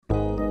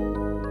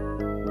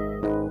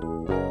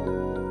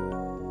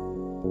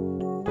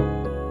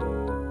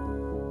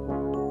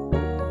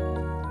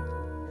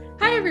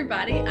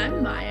everybody,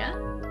 I'm Maya.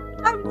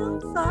 I'm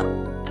Melissa.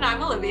 And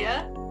I'm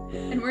Olivia.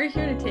 And we're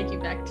here to take you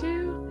back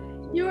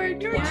to your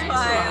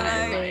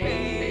Twilight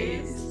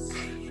phase.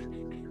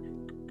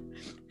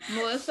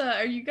 Melissa,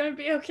 are you gonna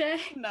be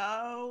okay?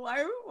 No, why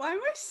am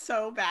I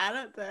so bad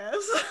at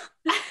this?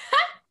 I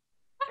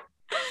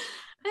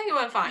think it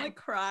went I'm fine. like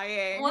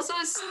crying. Melissa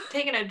was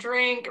taking a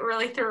drink,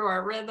 really threw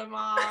our rhythm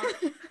off.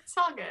 It's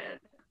all good.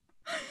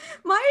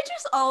 Maya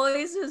just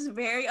always is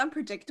very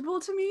unpredictable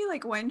to me.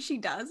 Like when she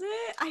does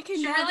it, I can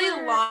She never...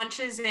 really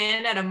launches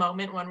in at a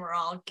moment when we're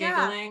all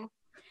giggling.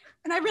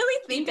 And I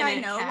really think Keeping I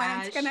it know when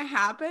cash. it's gonna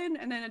happen,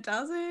 and then it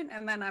doesn't,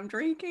 and then I'm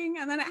drinking,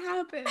 and then it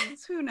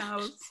happens. Who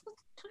knows?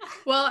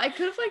 Well, I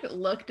could have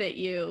looked at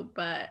you,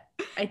 but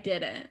I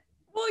didn't.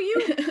 Well,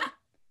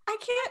 I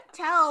can't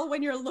tell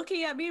when you're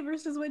looking at me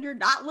versus when you're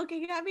not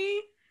looking at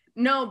me.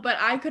 No, but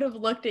I could have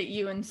looked at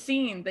you and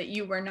seen that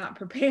you were not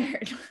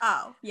prepared.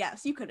 Oh,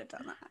 yes, you could have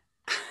done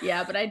that.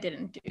 Yeah, but I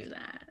didn't do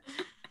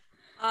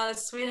that.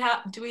 So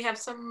do we have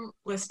some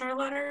listener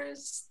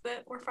letters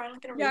that we're finally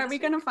gonna read? Yeah, are this we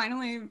week? gonna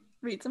finally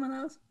read some of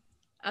those?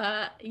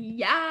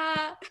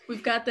 Yeah,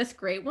 we've got this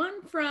great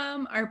one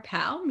from our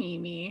pal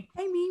Mimi.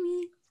 Hey,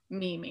 Mimi.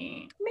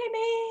 Mimi.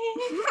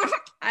 Mimi?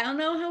 I don't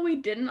know how we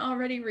didn't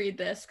already read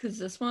this because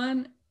this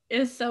one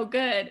is so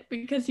good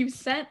because you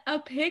sent a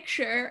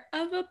picture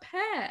of a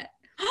pet.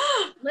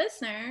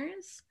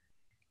 Listeners,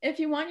 if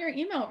you want your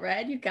email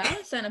read, you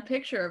gotta send a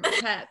picture of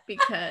a pet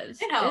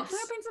because It helps. What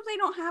happens if they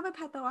don't have a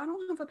pet, though? I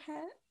don't have a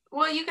pet.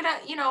 Well, you could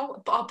have,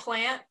 a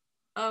plant,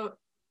 a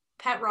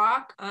pet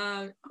rock, or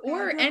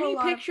I have a any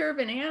lot of- picture of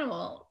an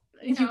animal.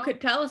 You You know. could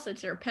tell us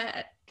it's your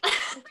pet.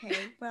 Okay,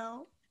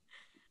 well.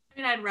 I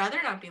mean, I'd rather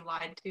not be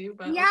lied to,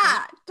 but Yeah,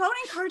 okay. don't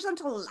encourage them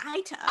to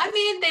lie to us. I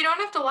mean, they don't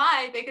have to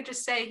lie. They could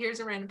just say, here's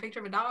a random picture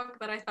of a dog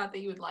that I thought that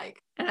you would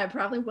like. And I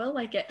probably will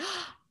like it.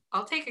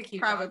 I'll take a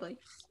cute dog. Probably.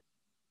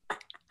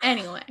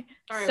 Anyway,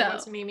 All right, so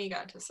what's Mimi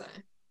got to say?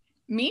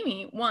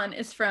 Mimi, one,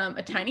 is from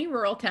a tiny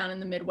rural town in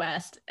the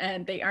Midwest,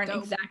 and they aren't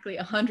Dope. exactly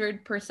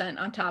 100%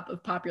 on top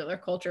of popular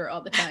culture all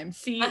the time.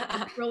 See,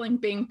 Rolling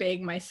Bing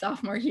Big, my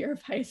sophomore year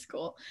of high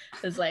school,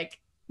 is like,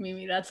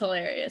 Mimi, that's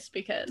hilarious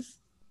because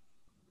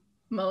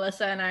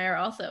Melissa and I are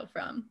also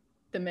from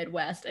the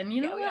Midwest. And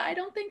you know what? I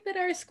don't think that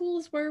our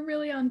schools were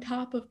really on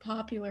top of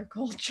popular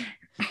culture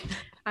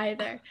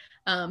either.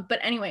 But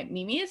anyway,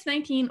 Mimi is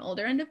 19,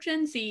 older end of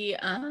Gen Z.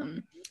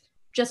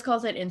 Just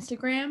calls it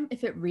Instagram.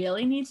 If it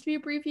really needs to be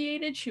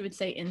abbreviated, she would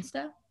say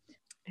Insta.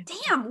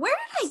 Damn, where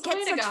did I Way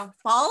get to such go.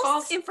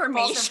 false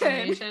information? False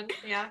information.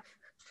 Yeah.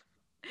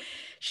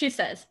 She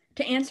says,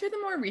 to answer the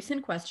more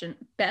recent question,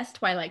 best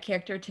Twilight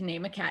character to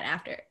name a cat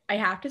after, I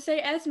have to say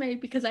Esme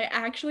because I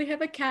actually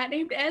have a cat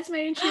named Esme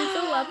and she's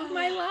the love of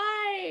my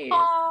life.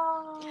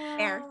 Oh.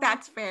 Fair.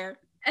 That's fair.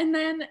 And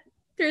then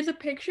there's a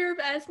picture of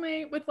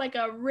Esme with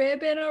a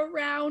ribbon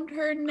around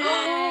her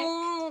neck.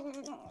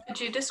 Could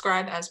you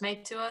describe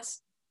Esme to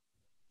us?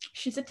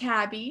 She's a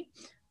tabby.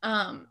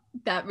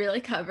 That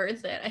really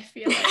covers it, I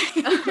feel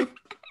like.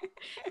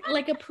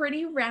 Like a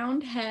pretty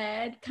round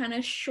head, kind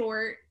of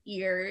short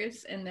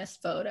ears in this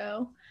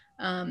photo.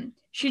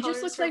 She just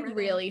Colors looks are like really-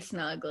 really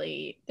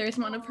snuggly. There's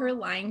one of her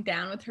lying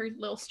down with her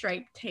little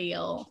striped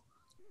tail.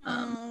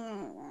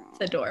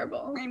 It's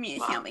adorable. Mimi is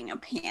Wow. having a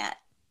pet.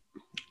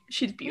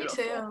 She's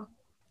beautiful. Me too.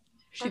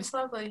 She's That's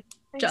lovely.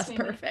 Thanks, just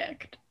Mimi.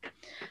 perfect.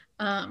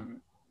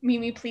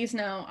 Mimi, please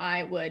know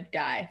I would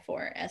die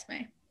for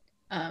Esme.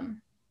 I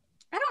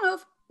don't know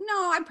if...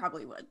 No, I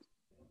probably would.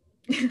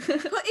 But if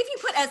you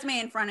put Esme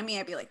in front of me,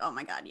 I'd be like, oh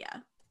my god, yeah.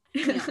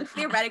 You know,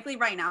 theoretically,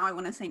 right now, I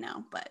want to say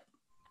no, but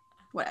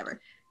whatever.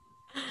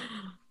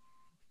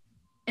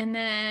 And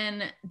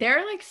then there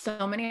are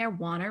so many I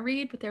want to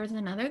read, but there was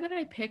another that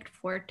I picked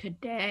for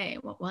today.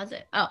 What was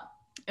it? Oh,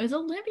 it was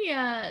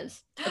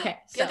Olivia's. Okay,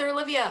 The so other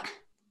Olivia.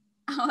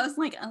 I was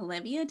like,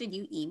 Olivia, did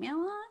you email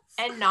us?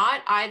 And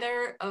not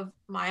either of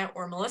Maya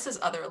or Melissa's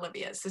other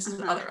Olivias. This is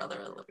Uh-huh. other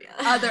Olivia.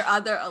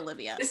 Other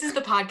Olivia. This is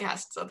the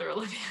podcast's other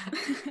Olivia.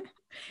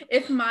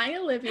 if my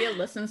Olivia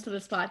listens to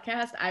this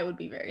podcast, I would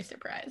be very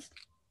surprised.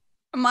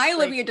 My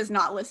Olivia does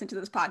not listen to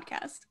this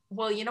podcast.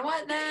 Well, you know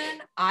what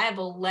then? I have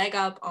a leg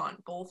up on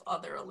both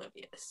other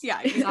Olivias.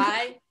 Yeah, Because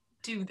I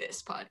do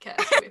this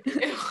podcast with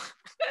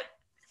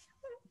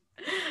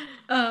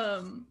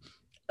you.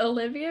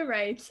 Olivia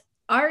writes,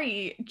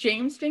 Ari,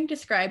 James being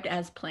described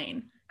as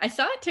plain. I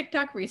saw a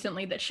TikTok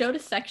recently that showed a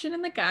section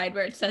in the guide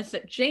where it says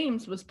that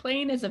James was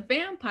playing as a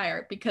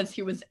vampire because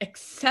he was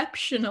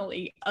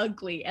exceptionally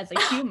ugly as a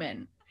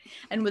human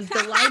and was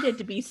delighted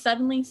to be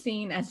suddenly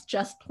seen as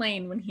just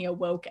plain when he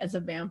awoke as a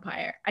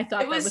vampire. I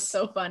thought that was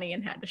so funny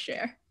and had to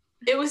share.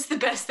 It was the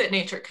best that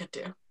nature could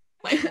do.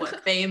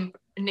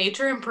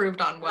 Nature improved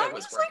on what I'm it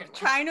was just working with.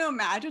 trying to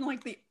imagine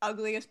the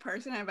ugliest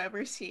person I've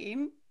ever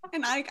seen,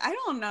 and I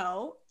don't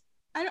know.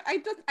 I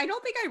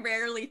don't think I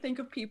rarely think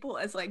of people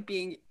as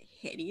being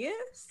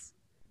hideous.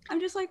 I'm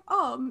just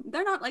oh,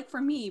 they're not for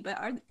me,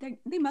 but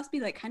they must be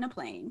kind of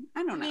plain.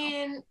 I don't know. I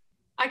mean,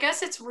 I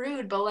guess it's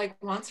rude, but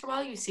once in a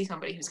while you see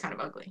somebody who's kind of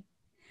ugly.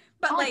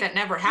 But like that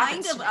never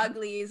happens kind of to me.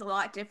 ugly is a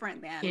lot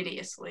different than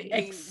Hideously being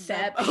the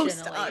Exceptionally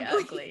most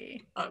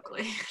ugly.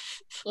 ugly.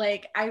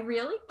 Like, I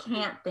really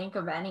can't think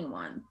of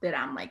anyone that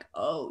I'm like,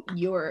 oh,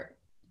 you're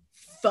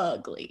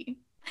fugly.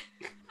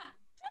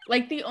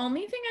 Like, the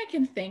only thing I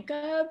can think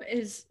of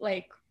is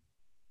like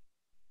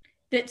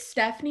that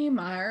Stephenie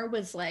Meyer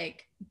was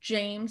like,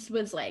 James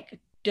was like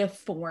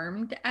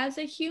deformed as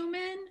a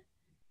human.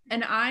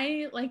 And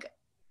I like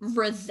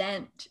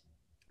resent.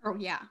 Oh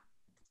yeah.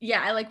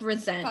 Yeah, I like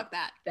resent Fuck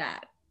that.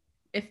 that.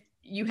 If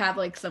you have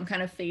like some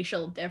kind of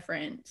facial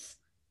difference,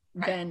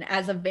 Right. then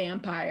as a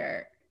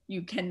vampire,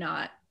 you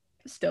cannot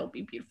still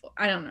be beautiful.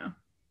 I don't know.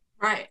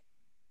 Right.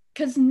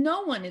 Because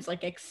no one is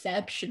like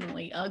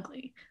exceptionally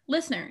ugly.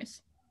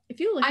 Listeners, if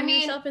you look at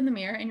yourself in the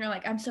mirror and you're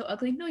like, I'm so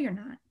ugly, no, you're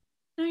not.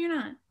 No, you're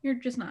not. You're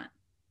just not.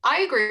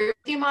 I agree with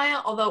you, Maya,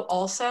 although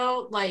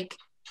also, like,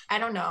 I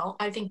don't know,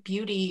 I think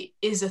beauty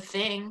is a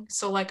thing.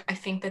 So, like, I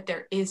think that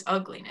there is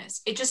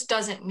ugliness. It just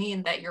doesn't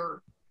mean that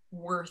your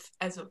worth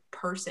as a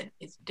person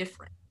is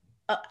different.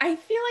 I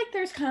feel like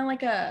there's kind of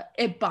like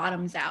it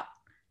bottoms out.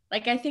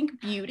 Like, I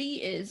think beauty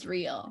is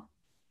real.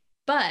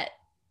 But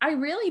I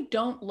really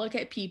don't look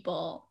at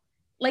people,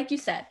 like you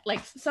said,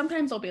 like,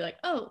 sometimes I'll be like,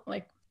 oh,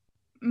 like,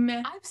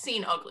 meh. I've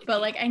seen ugly But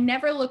people. like, I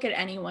never look at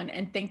anyone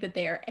and think that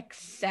they are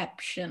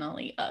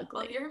exceptionally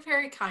ugly. Well, you're a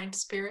very kind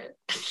spirit.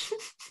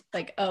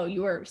 Like, oh,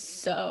 you are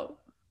so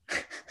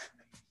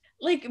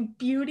like,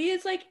 beauty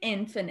is like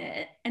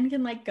infinite and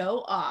can like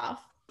go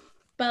off,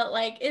 but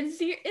like it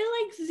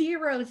like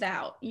zeros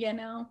out, you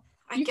know?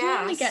 You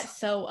can only get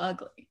so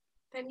ugly.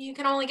 Then you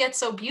can only get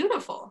so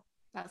beautiful.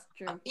 That's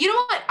true. You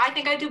know what? I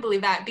think I do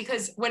believe that,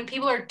 because when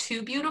people are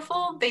too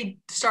beautiful, they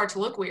start to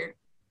look weird.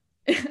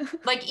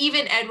 Like,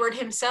 even Edward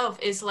himself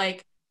is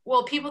like,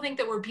 well, people think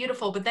that we're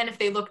beautiful, but then if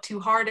they look too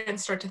hard and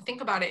start to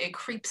think about it, it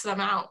creeps them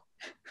out.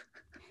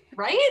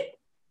 Right?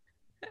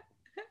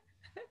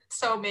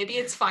 So maybe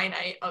it's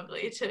finite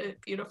ugly to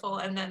beautiful,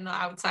 and then the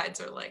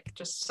outsides are like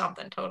just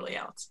something totally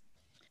else.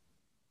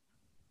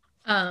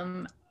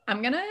 I'm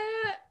gonna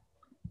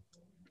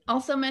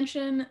also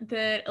mention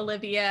that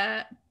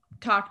Olivia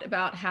talked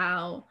about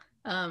how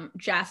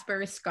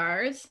Jasper's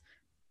scars,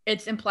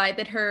 it's implied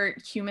that her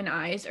human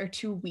eyes are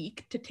too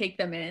weak to take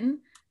them in.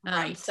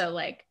 Right. So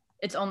like,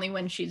 it's only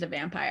when she's a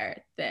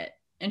vampire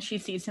and she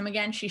sees him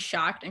again, she's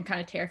shocked and kind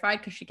of terrified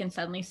because she can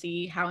suddenly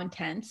see how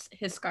intense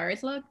his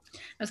scars look. I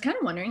was kind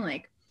of wondering,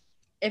 like,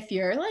 if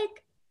you're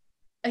like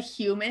a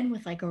human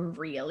with like a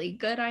really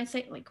good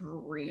eyesight,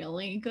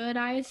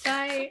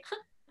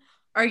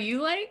 are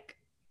you like,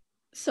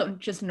 so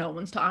just no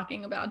one's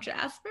talking about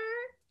Jasper?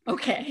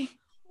 Okay.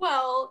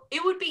 Well,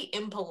 it would be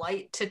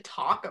impolite to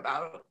talk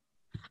about.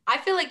 I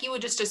feel like you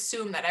would just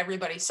assume that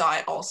everybody saw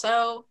it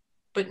also,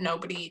 but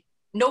nobody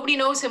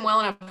knows him well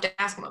enough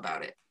to ask him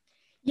about it.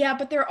 Yeah,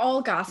 but they're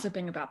all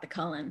gossiping about the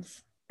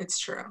Cullens. It's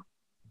true.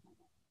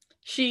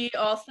 She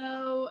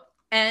also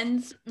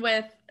ends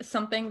with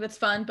something that's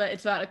fun, but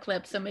it's about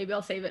Eclipse, so maybe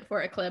I'll save it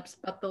for Eclipse.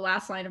 But the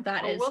last line of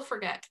that is, we'll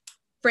forget.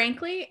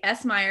 Frankly,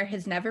 S. Meyer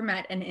has never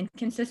met an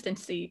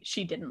inconsistency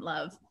she didn't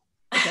love.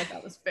 I thought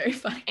that was very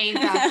funny. Ain't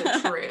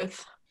that the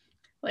truth?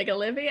 Like,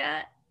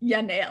 Olivia,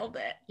 you nailed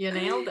it. You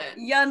nailed it.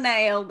 You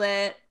nailed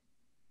it.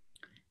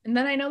 And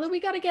then I know that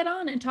we got to get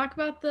on and talk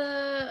about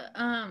the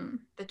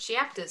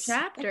chapters.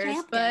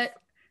 But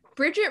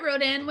Bridget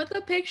wrote in with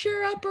a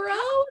picture of Brody.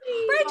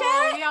 Bridget!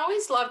 Oh, we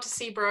always love to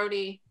see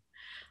Brody.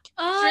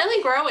 He's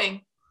really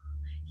growing.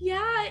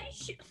 Yeah,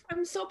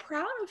 I'm so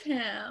proud of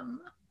him.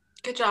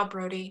 Good job,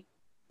 Brody.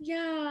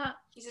 Yeah.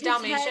 He's a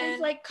Dalmatian. His head is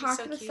like cocked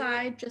so to the cute.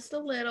 side just a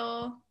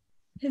little.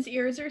 His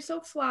ears are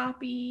so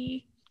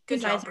floppy. Good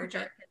His job, eyes are Bridget.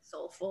 dark and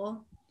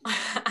soulful.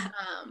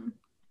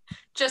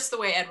 Just the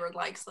way Edward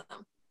likes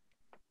them.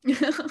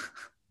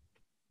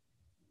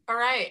 All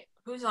right,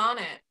 who's on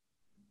it?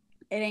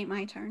 It ain't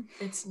my turn.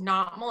 It's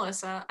not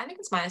Melissa. I think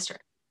it's Maya's turn.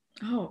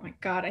 Oh my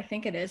god, I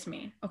think it is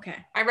me. Okay.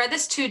 I read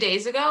this 2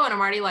 days ago and I'm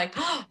already like,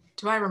 oh,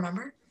 do I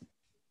remember?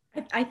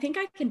 I think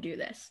I can do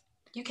this.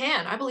 You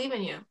can. I believe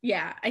in you.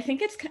 Yeah, I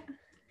think it's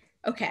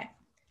okay.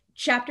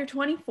 Chapter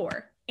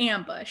 24,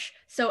 Ambush.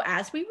 So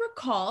as we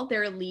recall,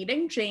 they're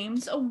leading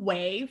James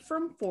away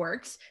from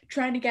Forks,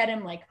 trying to get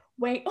him like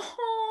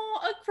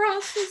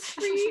across the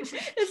street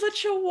is a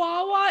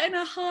chihuahua in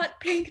a hot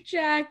pink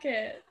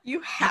jacket. You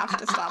have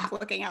to stop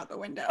looking out the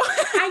window.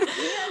 I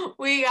can't.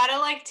 We gotta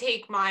like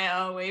take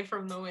Maya away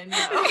from the window.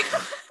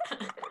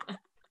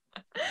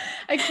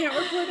 I can't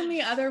record in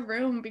the other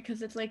room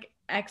because it's like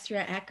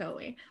extra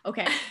echoey.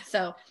 Okay,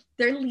 so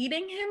they're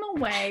leading him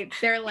away.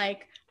 They're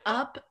like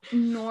up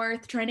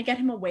north trying to get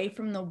him away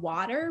from the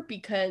water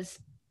because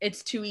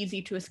it's too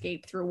easy to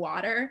escape through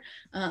water.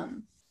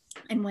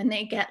 And when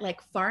they get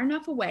like far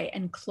enough away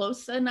and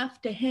close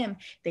enough to him,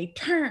 they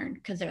turn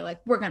because they're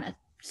like, we're gonna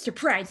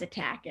surprise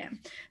attack him.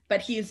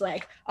 But he's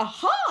like,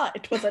 aha,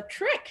 it was a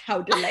trick,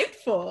 how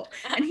delightful.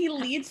 And he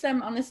leads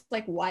them on this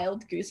like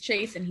wild goose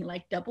chase, and he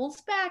like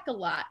doubles back a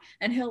lot,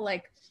 and he'll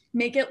like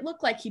make it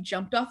look like he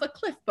jumped off a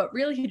cliff, but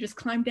really he just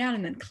climbed down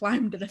and then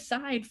climbed to the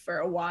side for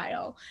a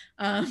while.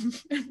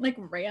 Like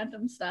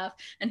random stuff.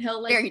 And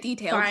he'll like very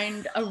detailed.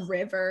 Find a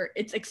river.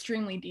 It's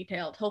extremely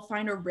detailed. He'll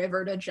find a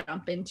river to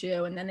jump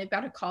into, and then they've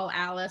got to call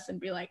Alice and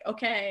be like,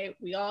 okay,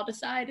 we all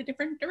decide a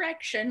different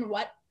direction.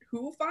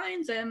 Who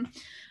finds him?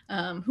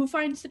 Who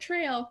finds the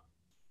trail?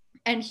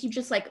 And he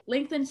just like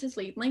lengthens his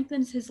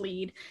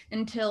lead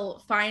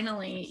until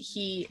finally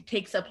he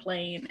takes a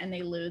plane and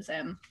they lose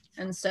him.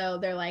 And so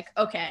they're like,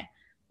 okay,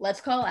 let's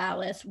call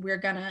Alice. We're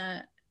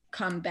gonna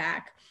come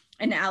back.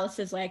 And Alice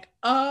is like,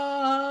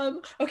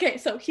 okay,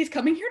 so he's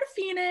coming here to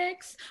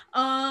Phoenix.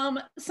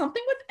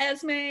 Something with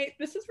Esme.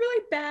 This is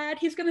really bad.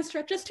 He's gonna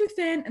stretch us too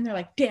thin. And they're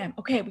like, damn,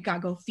 okay, we gotta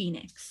go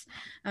Phoenix.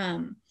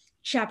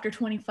 Chapter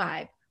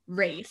 25.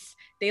 Race.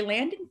 They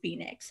land in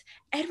Phoenix.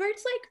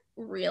 Edward's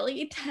like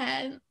really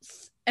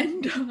tense,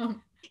 and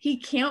he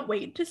can't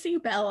wait to see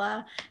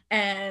Bella,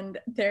 and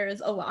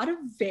there's a lot of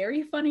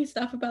very funny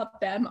stuff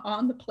about them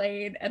on the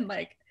plane, and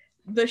like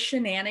the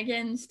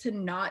shenanigans to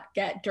not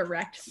get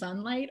direct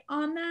sunlight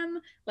on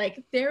them.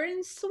 Like they're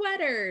in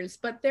sweaters,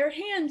 but their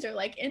hands are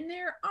like in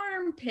their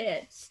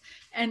armpits.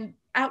 And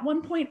at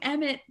one point,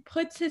 Emmett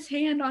puts his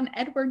hand on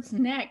Edward's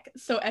neck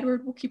so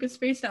Edward will keep his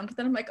face down. But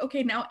then I'm like,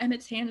 okay, now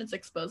Emmett's hand is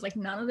exposed. Like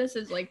none of this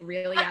is like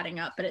really adding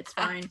up, but it's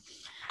fine.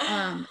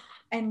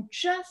 And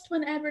just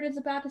when Edward is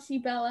about to see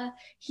Bella,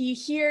 he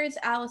hears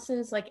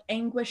Alice's like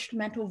anguished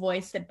mental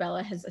voice that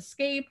Bella has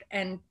escaped,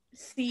 and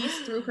sees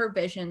through her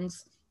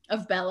visions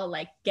of Bella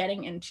like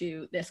getting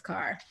into this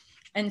car.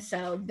 And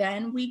so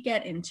then we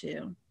get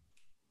into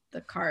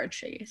the car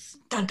chase.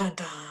 Dun, dun,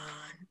 dun.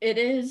 It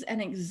is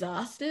an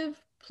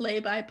exhaustive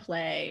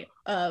play-by-play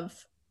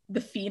of the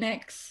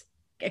Phoenix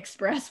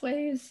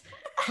expressways,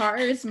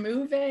 cars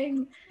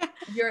moving.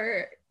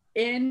 You're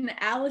in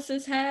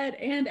Alice's head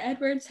and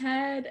Edward's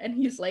head, and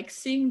he's like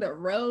seeing the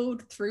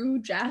road through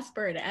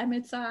Jasper and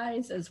Emmett's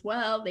eyes as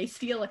well. They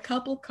steal a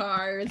couple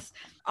cars.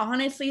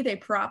 Honestly, they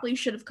probably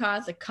should have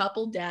caused a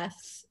couple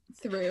deaths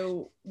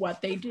through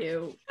what they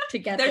do to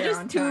get there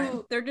on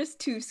time. They're just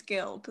too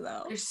skilled,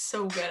 though. They're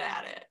so good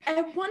at it.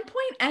 At one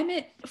point,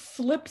 Emmett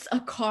flips a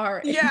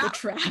car into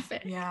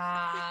traffic.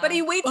 Yeah. But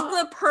he waits for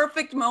the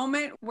perfect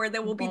moment where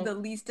there will be the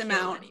least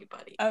amount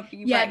of...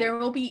 Yeah, there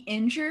will be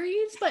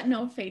injuries, but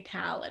no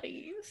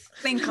fatalities.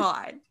 Thank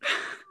God.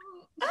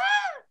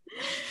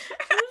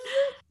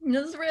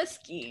 It was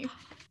risky.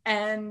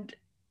 And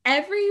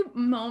every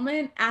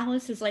moment,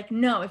 Alice is like,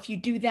 no, if you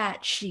do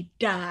that, she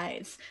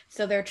dies.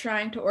 So they're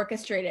trying to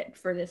orchestrate it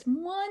for this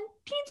one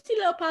teensy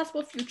little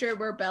possible future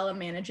where Bella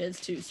manages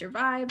to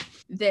survive.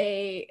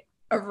 They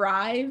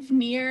arrive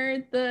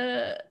near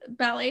the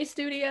ballet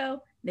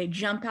studio. They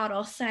jump out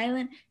all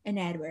silent, and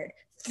Edward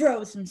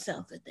throws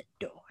himself at the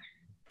door.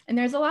 And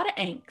there's a lot of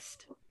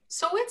angst.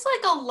 So it's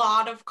like a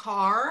lot of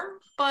car,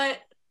 but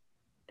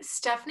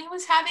Stephanie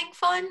was having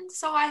fun,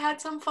 so I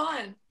had some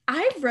fun.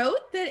 I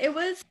wrote that it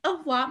was a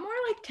lot more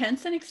like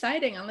tense and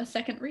exciting on the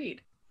second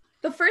read.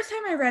 The first time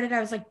I read it, I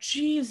was like,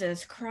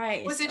 Jesus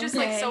Christ. Was it just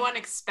like so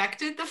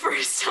unexpected the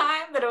first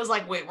time that it was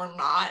like, wait, we're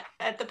not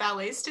at the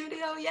ballet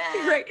studio yet?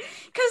 Right.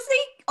 Because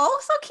they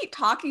also keep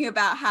talking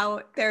about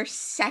how they're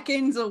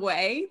seconds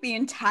away the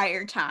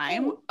entire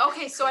time. Ooh,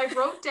 okay, so I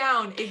wrote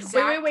down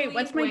exactly. Wait.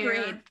 What's my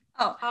grade?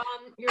 Oh,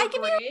 your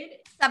grade?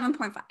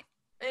 7.5.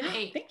 An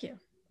 8. Thank you.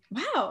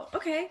 Wow.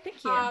 Okay.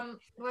 Thank you.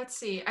 Let's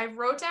see. I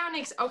wrote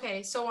down.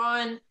 Okay, so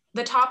on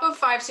the top of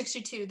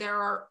 562, there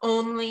are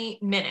only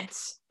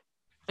minutes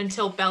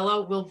until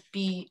Bella will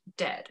be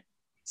dead.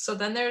 So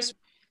then there's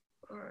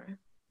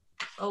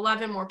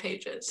 11 more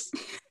pages.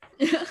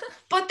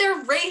 But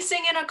they're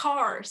racing in a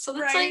car, so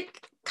that's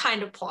like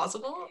kind of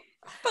plausible.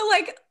 But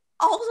like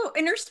also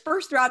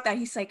interspersed throughout that,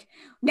 he's like,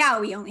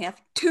 now we only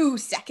have 2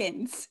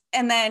 seconds.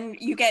 And then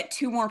you get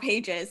 2 more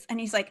pages, and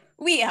he's like,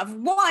 we have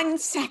 1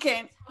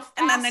 second.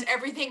 And then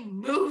everything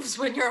moves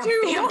when you're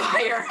a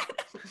vampire.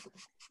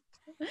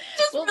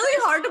 Just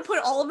really hard to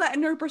put all of that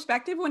into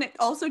perspective when it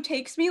also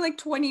takes me like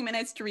 20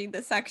 minutes to read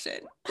this section.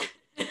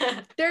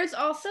 There's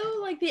also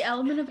like the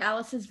element of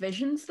Alice's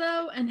visions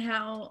though, and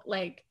how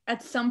like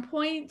at some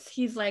points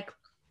he's like,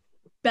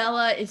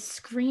 Bella is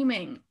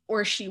screaming,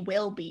 or she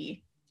will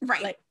be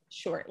like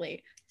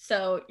shortly.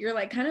 So you're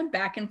like kind of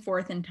back and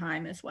forth in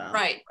time as well.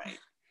 Right.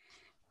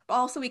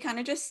 Also, we kind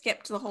of just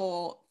skipped the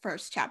whole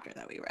first chapter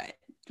that we read.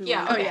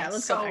 Yeah. Okay. Oh yeah,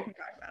 let's go back and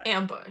talk about it.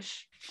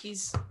 Ambush.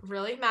 He's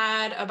really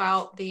mad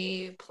about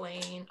the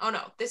plane. Oh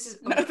no, this is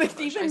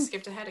I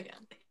skipped ahead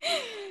again.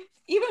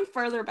 Even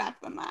further back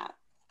than that.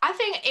 I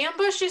think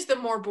Ambush is the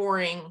more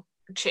boring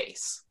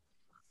chase.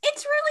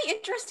 It's really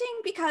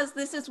interesting because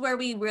this is where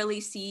we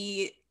really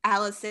see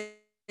Alice's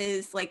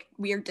like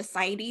weird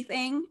decide-y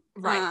thing.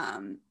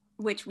 Right.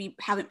 Which we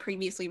haven't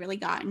previously really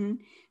gotten.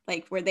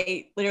 Like where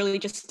they literally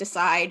just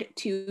decide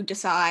to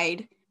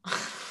decide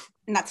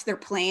and that's their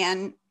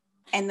plan.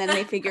 And then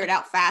they figure it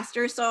out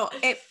faster. So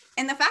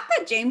And the fact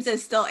that James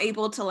is still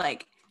able to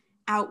like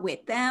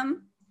outwit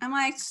them, I'm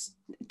like,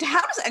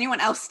 how does anyone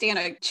else stand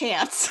a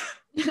chance?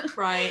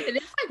 Right. It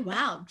is like,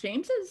 wow,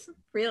 James is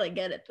really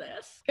good at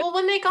this. Well,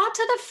 when they got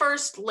to the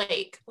first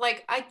lake,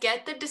 like I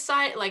get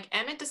like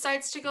Emmett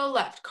decides to go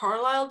left,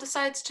 Carlisle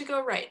decides to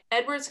go right,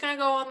 Edward's gonna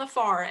go on the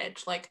far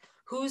edge. Like,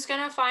 who's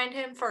gonna find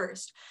him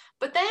first?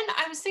 But then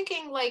I was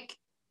thinking, like,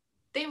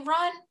 they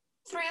run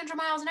 300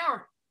 miles an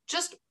hour.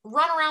 Just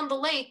run around the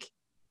lake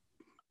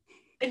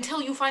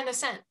until you find the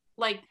scent.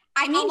 Like,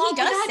 I mean, long he would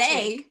does that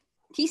say, take?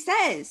 he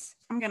says,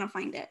 I'm gonna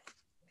find it.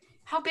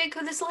 How big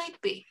could this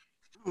lake be?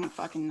 I don't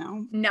fucking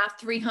know. Not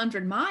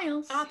 300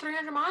 miles. Not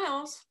 300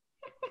 miles.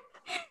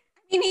 I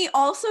mean, he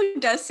also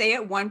does say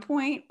at one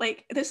point,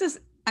 like,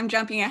 I'm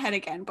jumping ahead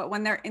again, but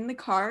when they're in the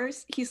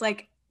cars, he's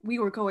like, we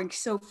were going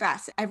so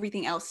fast,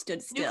 everying else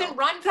stood still. You can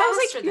run And I was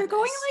faster like, than you're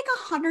going this.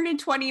 like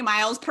 120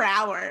 miles per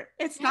hour.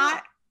 It's Yeah.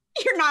 not,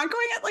 you're not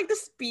going at like the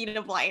speed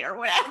of light or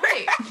whatever.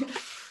 Right.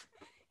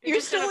 You're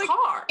just still in a like,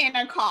 car. in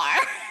a car.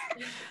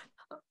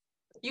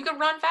 You can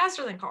run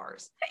faster than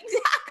cars.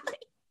 Exactly.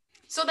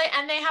 So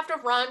they have to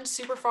run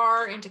super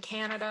far into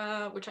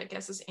Canada, which I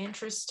guess is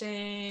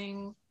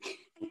interesting.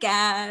 I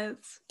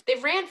guess. They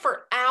ran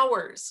for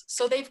hours.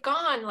 So they've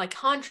gone like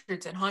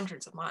hundreds and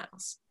hundreds of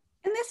miles.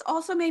 And this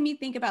also made me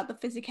think about the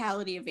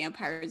physicality of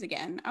vampires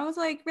again. I was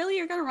like, really?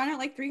 You're going to run at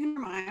like 300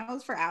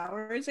 miles for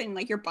hours and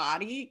like your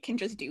body can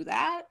just do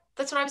that?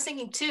 That's what I was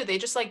thinking too. They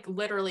just like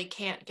literally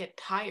can't get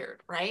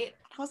tired, right?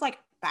 I was like,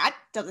 that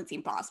doesn't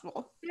seem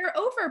possible. They're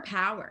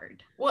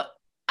overpowered. Well,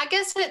 I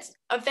guess it's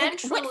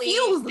eventually What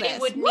fuels they this?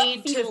 would What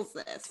need fuels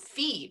to this?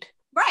 feed.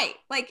 Right.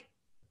 Like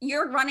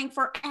you're running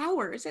for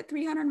hours at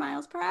 300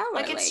 miles per hour.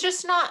 Like it's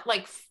just not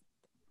like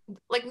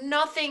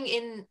nothing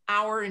in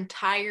our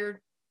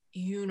entire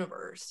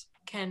universe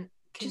can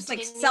Just, like,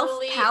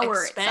 continually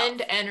self-power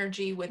expend itself.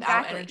 energy without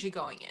Exactly. energy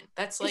going in.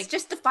 That's it like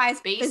just defies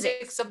basics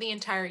physics. of the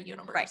entire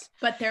universe. Right.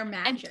 But they're And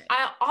magic.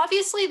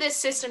 obviously this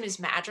system is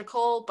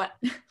magical, but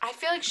I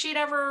feel like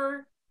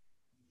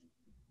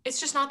it's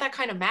just not that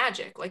kind of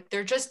magic. Like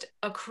they're just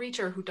a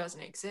creature who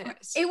doesn't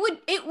exist.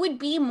 It would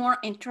be more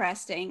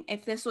interesting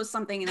if this was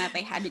something that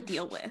they had to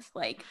deal with.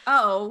 Like,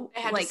 oh,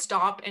 They had like to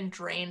stop and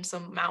drain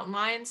some mountain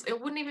lions. It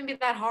wouldn't even be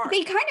that hard.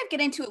 they kind of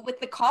get into it with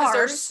the because cars.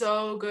 they're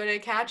so good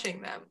at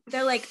catching them.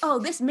 They're like, oh,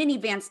 this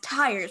minivan's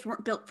tires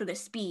weren't built for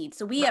this speed,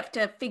 so we Right. have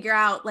to figure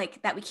out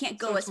like that we can't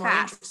go So as it's more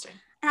fast. interesting.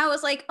 And I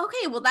was like,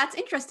 okay, well that's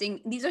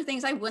interesting. These are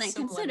things I wouldn't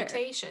Some consider.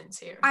 limitations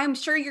here. I'm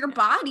sure your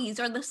bodies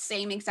are the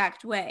same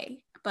exact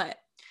way, but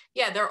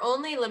Yeah, their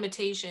only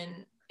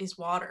limitation is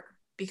water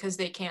because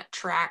they can't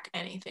track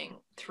anything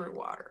through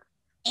water.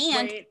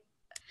 and Wait,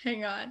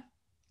 hang on.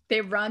 They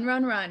run,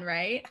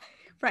 right?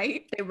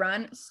 right, They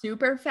run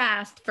super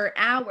fast for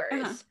hours.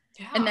 Uh-huh.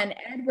 Yeah. And then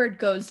Edward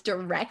goes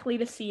directly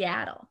to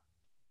Seattle.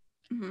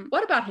 Mhm.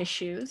 What about his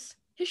shoes?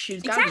 His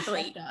shoes got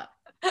Exactly. to be up.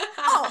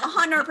 Oh,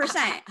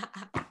 100%.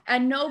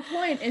 At no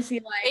point is he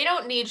They like,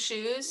 don't need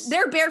shoes.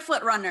 They're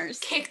barefoot runners.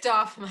 kicked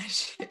off my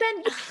shoes. but then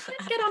you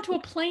can't get onto a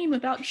plane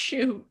without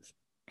shoes.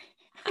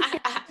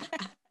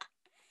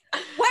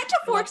 Went to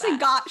Forks and that.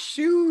 got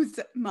shoes,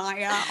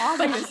 Maya.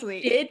 But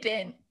Obviously. he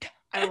didn't.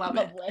 I love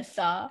it.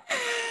 Melissa.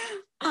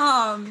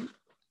 Oh,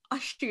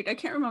 shoot, I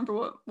can't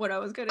remember what I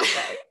was gonna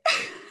say.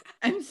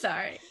 I'm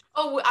sorry.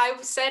 Oh, I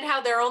said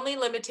how their only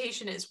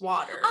limitation is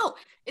water. Oh,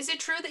 Is it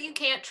true that you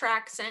can't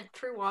track scent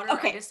through water?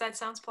 Okay. I guess that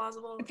sounds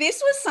plausible.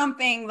 this was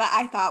something that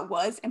I thought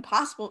was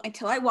impossible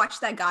until I watched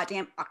that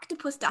goddamn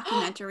octopus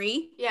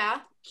documentary.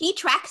 Yeah. He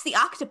tracks the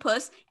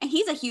octopus, and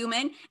he's a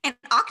human, and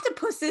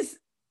octopus is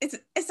an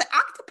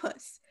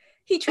octopus.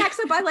 He tracks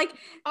it by like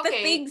the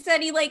Okay. things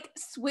that he like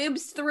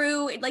swims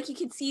through. And, like you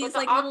can see But his the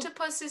like little.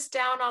 octopus is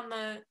down on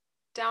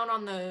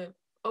the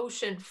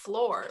ocean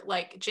floor.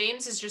 Like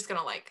James is just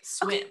gonna like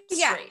swim Okay,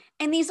 yeah. straight.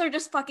 And these are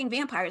just fucking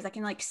vampires that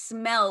can like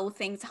smell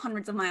things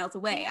hundreds of miles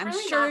away. I'm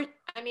Really sure not-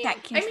 I mean,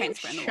 that can I mean,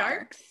 transfer in the water.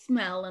 sharks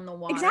smell in the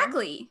water.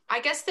 Exactly. I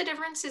guess the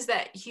difference is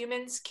that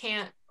humans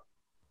can't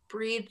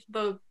breathe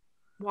the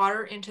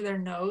water into their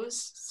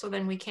nose, so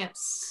then we can't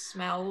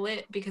smell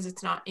it because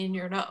it's not in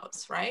your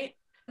nose, right?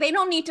 They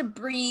don't need to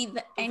breathe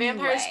anyway.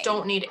 Vampires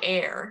don't need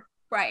air.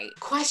 Right.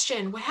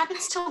 Question, what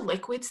happens to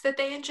liquids that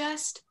they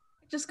ingest?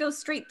 Just go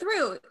straight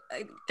through.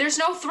 There's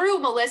no through,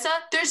 Melissa.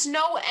 There's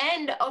no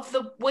end of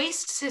the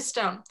waste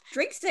system.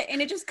 Drinks it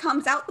and it just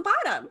comes out the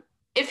bottom.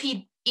 If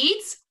he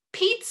eats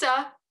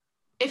pizza,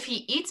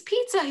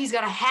 he's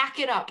gonna hack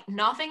it up.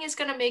 Nothing is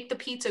gonna make the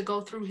pizza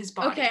go through his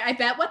body. Okay, I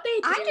bet what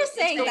they do. I'm just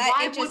saying So that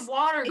why it would just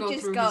water it go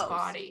just through goes. his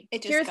body?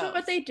 It just Here's goes.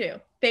 what they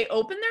do. They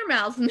open their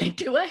mouths and they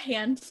do a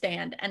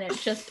handstand and it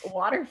just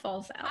water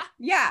falls out.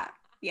 Yeah.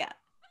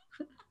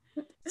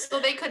 So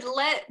they could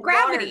let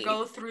Gravity. water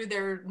go through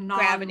their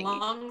Gravity.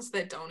 non-lungs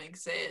that don't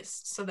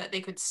exist so that they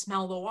could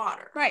smell the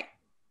water. Right.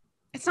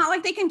 It's not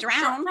like they can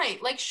drown.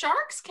 Right. Like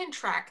sharks can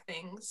track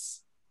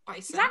things by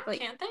scent, Exactly.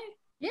 can't they?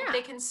 Yeah. If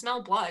they can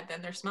smell blood,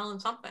 then they're smelling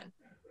something.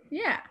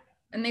 Yeah.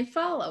 and they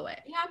follow it.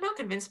 Yeah, I'm not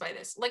convinced by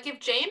this. Like, if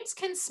James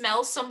can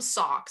smell some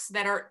socks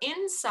that are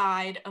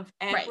inside of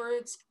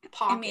Edward's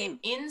pocket,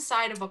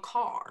 inside of a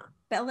car.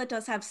 Bella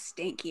does have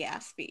stanky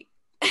ass feet.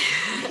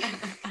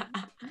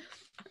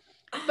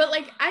 But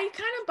like, I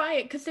kind of buy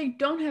it because they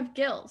don't have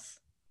gills.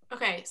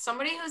 Okay,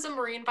 somebody who's a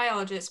marine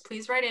biologist,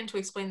 please write in to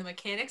explain the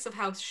mechanics of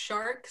how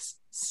sharks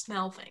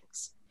smell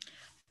things.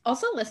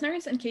 Also,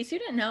 listeners, in case you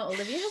didn't know,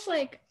 Olivia has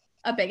like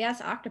a big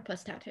ass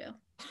octopus tattoo.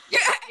 Yeah,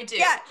 I do.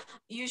 Yeah.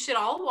 You should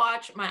all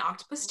watch My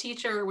Octopus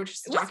Teacher, which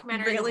is a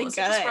documentary really that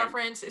Melissa just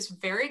referenced. It's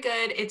very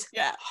good. It's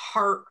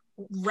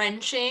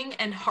heart-wrenching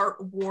and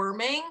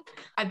heartwarming.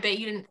 I bet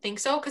you didn't think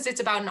so, because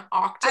it's about an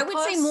octopus. I would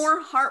say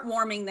more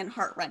heartwarming than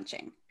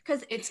heart-wrenching,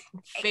 because it's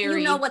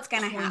very you know what's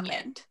gonna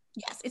happen.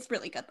 Yes, it's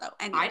really good though.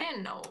 Anyway, I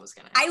didn't know what was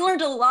gonna happen. I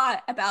learned a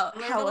lot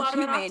about how a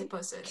human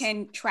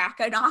can track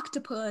an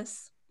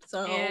octopus.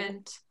 So,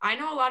 and I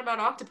know a lot about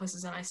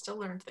octopuses, and I still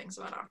learned things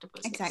about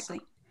octopuses.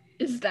 Exactly.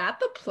 Is that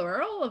the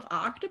plural of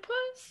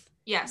octopus?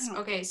 Yes.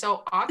 Okay,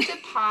 so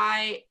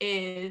octopi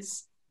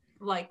is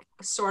like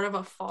sort of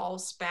a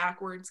false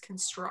backwards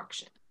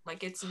construction.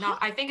 Like, it's not,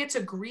 I think it's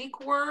a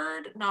Greek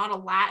word, not a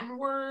Latin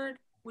word,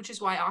 which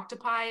is why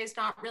octopi is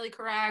not really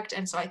correct.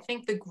 And so I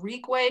think the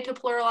Greek way to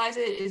pluralize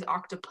it is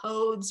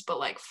octopodes, but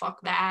like,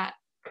 fuck that.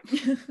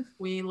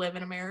 We live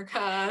in America.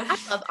 I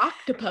love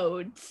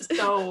octopodes.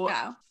 So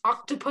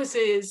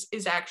octopuses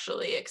is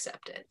actually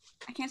accepted.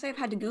 I can't say I've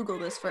had to Google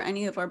this for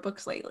any of our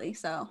books lately,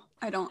 so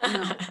I don't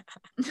know.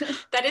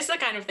 That is the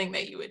kind of thing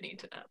that you would need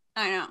to know.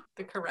 I know.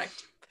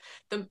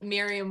 The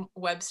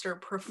Merriam-Webster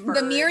preferred.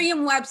 The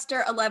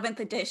Merriam-Webster 11th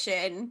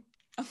edition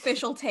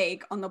official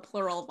take on the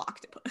plural of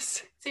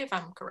octopus. See if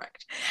I'm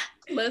correct.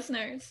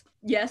 Listeners,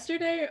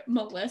 yesterday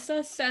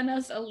Melissa sent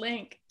us a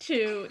link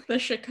to the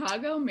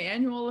Chicago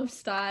Manual of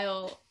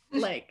Style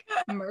like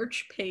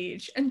merch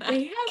page, and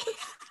they have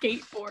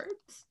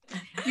skateboards.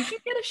 You can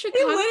get a Chicago.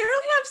 They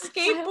literally have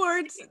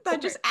skateboards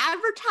that just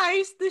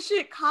advertise the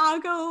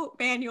Chicago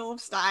Manual of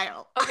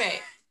Style.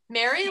 Okay.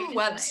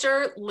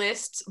 Merriam-Webster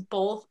lists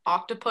both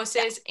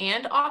octopuses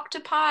and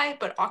octopi,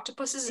 but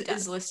octopuses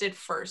is listed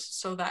first,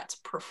 so that's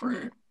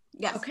preferred.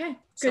 Yes. Okay,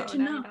 good to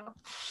know.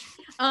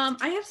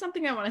 I have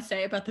something I want to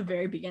say about the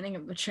very beginning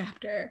of the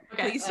chapter.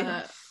 Okay.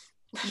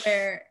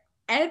 Where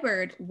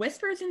Edward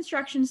whispers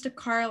instructions to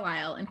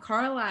Carlisle, and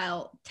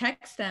Carlisle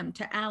texts them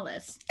to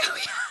Alice. Oh,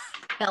 yeah.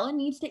 Bella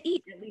needs to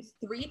eat at least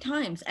 3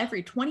 times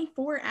every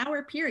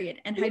 24-hour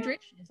period, and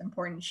hydration is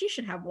important. She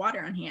should have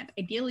water on hand,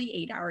 ideally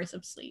 8 hours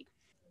of sleep.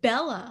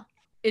 Bella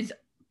is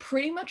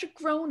pretty much a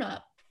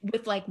grown-up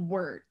with like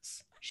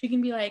words. She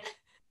can be like,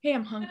 hey,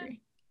 I'm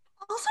hungry.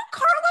 Also,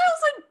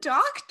 Carlisle's a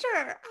doctor.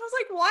 I was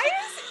like, why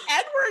is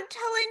Edward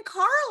telling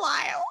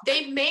Carlisle?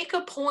 They make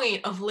a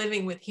point of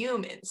living with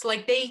humans.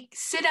 Like, they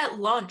sit at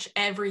lunch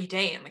every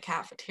day in the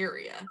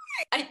cafeteria.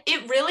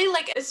 It really,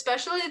 like,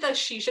 especially the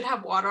she should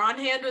have water on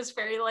hand was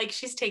very like,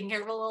 she's taking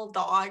care of a little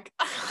dog.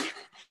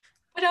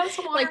 Put out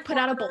some water. Like, put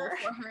out a bowl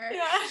for her.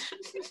 Yeah.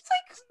 It's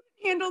like,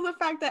 handle the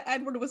fact that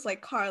Edward was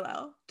like,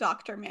 Carlisle,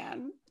 doctor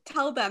man,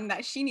 tell them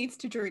that she needs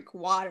to drink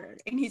water.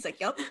 And he's like,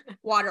 yep,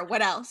 water,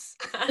 what else?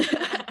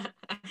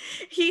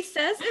 He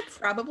says it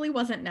probably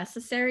wasn't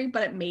necessary,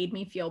 but it made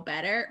me feel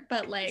better.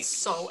 But like,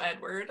 so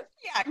Edward.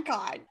 Yeah,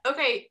 God.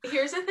 Okay,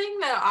 here's the thing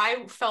that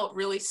I felt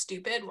really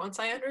stupid once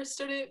I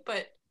understood it,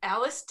 but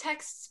Alice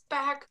texts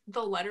back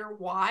the letter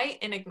Y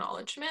in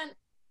acknowledgement.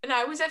 And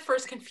I was at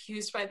first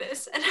confused by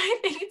this. And I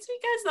think it's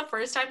because the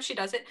first time she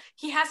does it,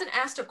 he hasn't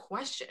asked a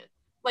question.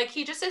 Like,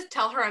 he just says,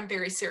 tell her I'm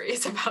very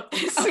serious about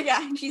this. Oh,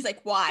 yeah. And she's like,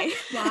 why?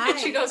 Why? And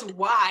she goes,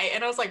 why?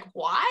 And I was like,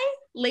 why?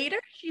 Later,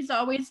 she's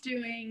always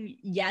doing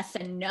yes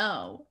and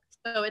no.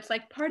 So it's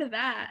like part of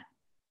that.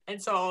 And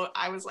so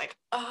I was like,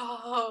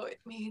 oh, it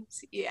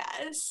means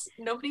yes.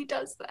 Nobody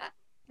does that.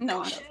 No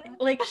one does that.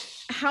 Like,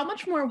 how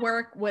much more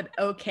work would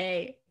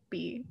okay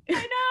be?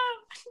 I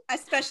know.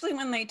 Especially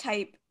when they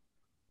type,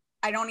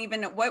 I don't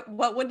even know,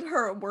 what would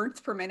her words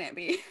per minute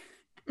be?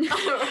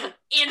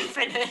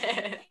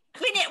 Infinite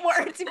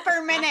words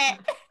per minute.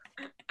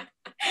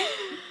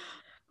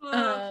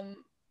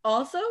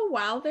 Also,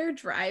 while they're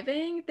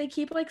driving, they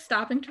keep like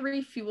stopping to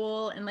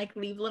refuel and like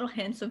leave little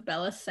hints of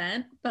Bella's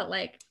scent, but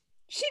like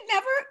she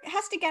never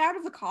has to get out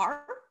of the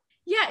car.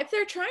 Yeah, if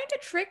they're trying to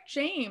trick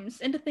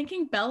James into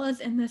thinking Bella's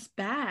in this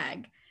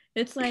bag,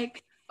 it's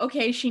like,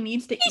 okay, she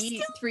needs to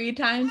eat 3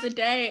 times a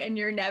day and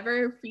you're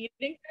never feeding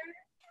her.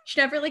 She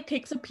never like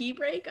takes a pee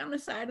break on the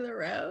side of the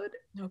road.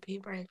 No pee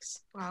breaks.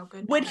 Wow,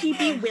 good. Would he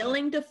be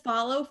willing to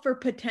follow for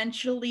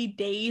potentially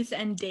days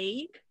and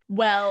days?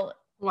 Well,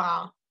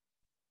 wow.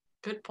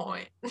 Good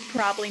point.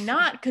 Probably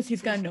not, because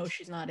he's gonna know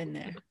she's not in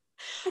there.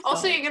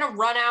 Also, you're gonna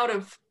run out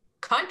of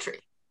country.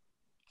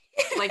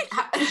 Like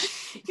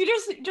you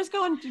just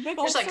go in big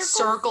old just like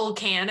circle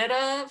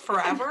Canada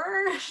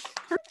forever.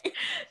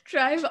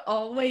 Drive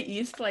all the way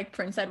east to like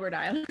Prince Edward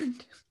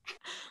Island.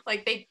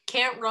 Like they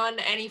can't run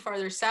any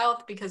farther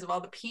south because of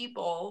all the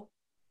people,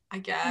 I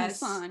guess.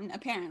 The sun,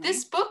 apparently.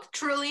 This book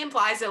truly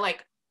implies that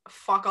like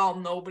fuck all,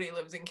 nobody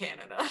lives in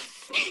Canada.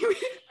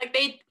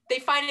 Like they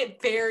find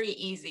it very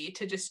easy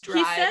to just drive.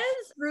 He says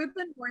through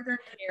the Northern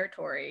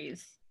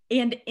Territories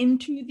and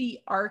into the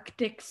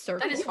Arctic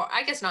Circle. That is far.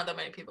 I guess not that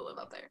many people live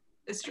up there.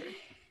 It's true.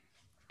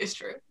 It's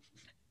true.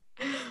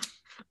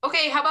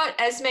 Okay, how about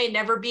Esme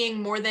never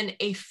being more than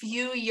a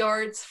few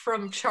yards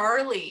from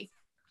Charlie?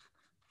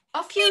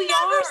 A few yards.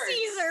 Never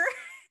sees her.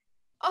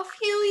 A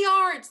few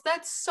yards.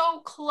 That's so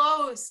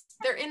close.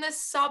 They're in the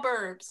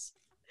suburbs.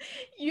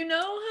 You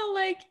know how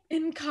like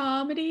in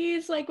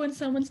comedies, like when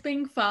someone's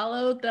being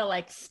followed, they'll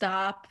like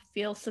stop,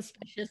 feel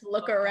suspicious,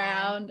 look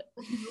around,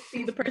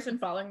 see the person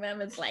following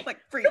them is like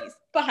freeze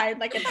behind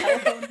like a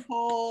telephone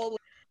pole.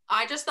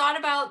 I just thought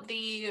about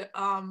the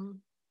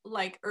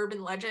like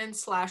urban legend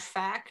 /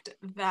 fact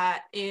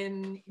that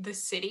in the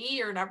city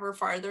you're never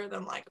farther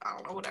than like, I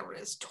don't know, whatever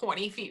it is,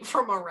 20 feet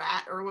from a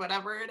rat or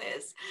whatever it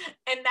is.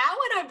 And that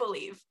one I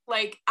believe.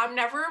 Like I'm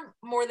never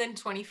more than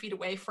 20 feet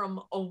away from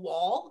a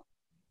wall.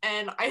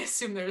 And I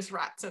assume there's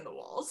rats in the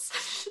walls.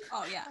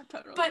 Oh yeah,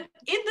 totally. But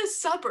in the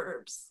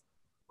suburbs,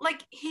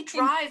 like he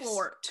drives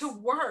to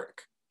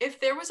work. If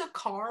there was a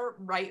car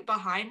right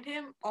behind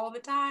him all the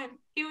time,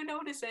 he would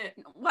notice it.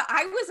 What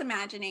I was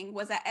imagining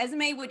was that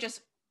Esme would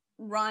just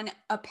run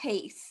a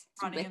pace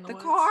with the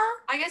woods. Car.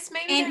 I guess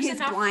maybe in there's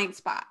his enough blind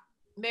spot.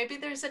 Maybe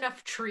there's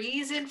enough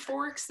trees in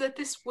Forks that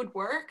this would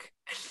work.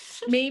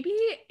 Maybe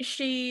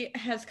she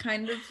has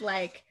kind of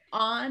like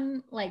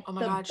on like the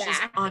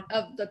back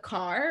of the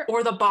car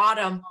or the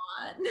bottom.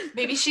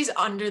 Maybe she's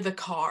under the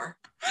car.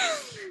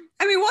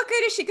 I mean, what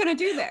good is she gonna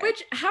do there?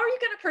 Which, how are you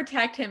gonna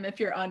protect him if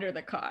you're under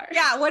the car?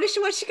 Yeah, what's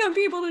she gonna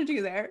be able to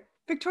do there?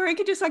 Victoria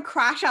could just like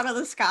crash out of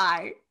the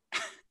sky.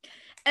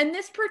 And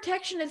this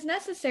protection is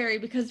necessary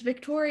because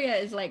Victoria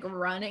is like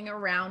running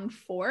around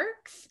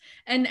Forks,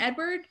 and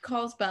Edward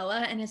calls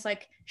Bella and is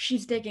like,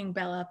 she's digging,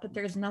 Bella, but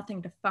there's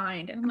nothing to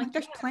find. And I'm like,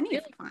 there's plenty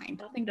to find.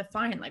 Nothing to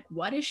find. Like,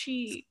 what is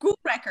she? School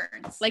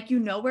records. Like, you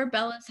know where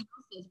Bella's house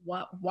is.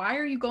 Why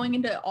are you going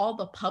into all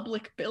the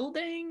public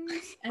buildings?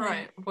 And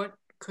right. What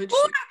could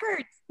school she?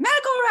 Records.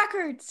 Medical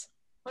records.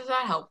 What does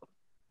that help?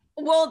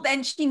 Well,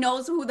 then she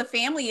knows who the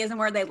family is and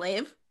where they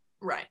live.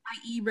 Right.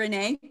 I.e.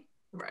 Renee.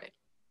 Right.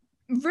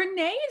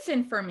 Renee's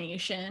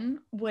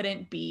information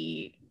wouldn't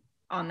be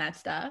on that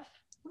stuff.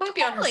 Might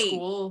be on her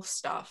school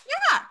stuff.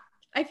 Yeah.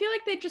 I feel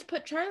like they just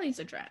put Charlie's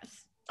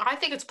address. I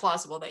think it's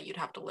plausible that you'd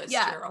have to list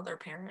your other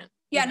parent.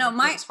 Yeah, no,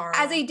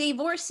 as a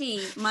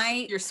divorcee,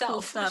 my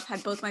school stuff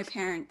had both my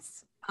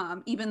parents,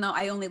 even though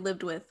I only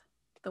lived with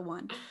the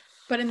one.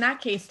 But in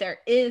that case, there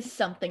is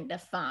something to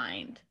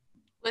find.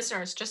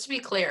 Listeners, just to be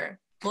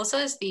clear, Melissa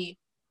is the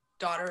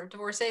daughter of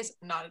divorcees,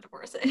 not a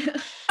divorcee.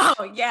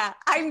 Oh yeah,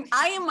 I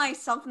am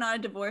myself not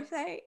a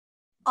divorcee.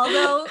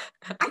 Although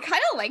I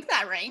kind of like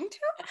that ring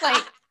too.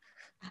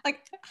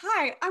 Like,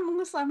 hi, I'm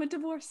Melissa. I'm a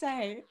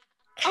divorcee.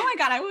 Oh my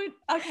god, I would.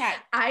 Okay,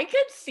 I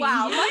could see.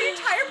 Wow, my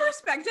entire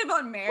perspective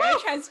on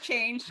marriage has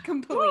changed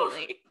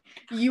completely.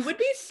 You would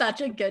be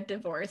such a good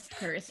divorced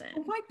person.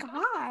 Oh my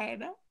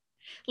god.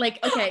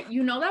 Like, okay,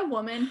 you know that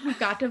woman who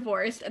got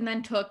divorced and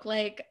then took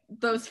like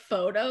those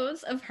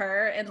photos of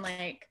her and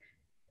like,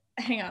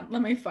 hang on,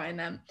 let me find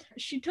them.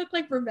 She took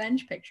like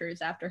revenge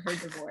pictures after her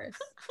divorce.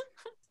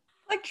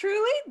 Like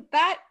truly,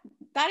 that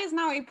is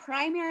now a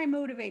primary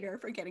motivator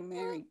for getting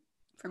married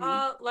for me.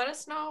 Let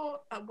us know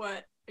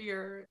what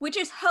your... Which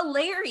is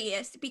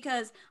hilarious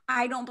because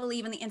I don't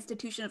believe in the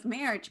institution of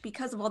marriage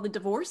because of all the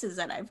divorces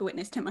that I've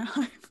witnessed in my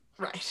life.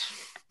 Right.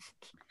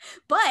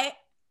 But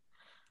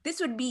this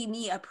would be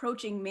me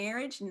approaching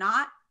marriage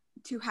not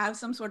to have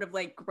some sort of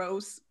like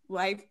gross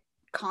life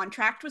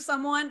contract with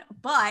someone,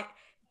 but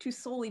to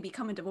solely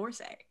become a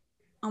divorcee.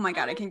 Oh my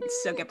god, I can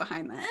still get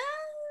behind that.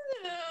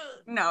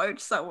 No,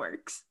 it so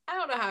works. I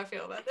don't know how I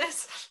feel about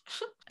this.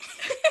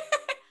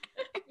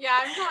 Yeah,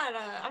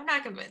 I'm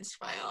not convinced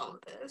by all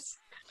of this.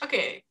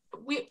 Okay,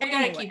 we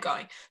gotta keep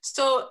going.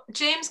 So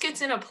James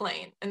gets in a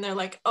plane and they're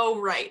like,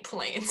 oh right,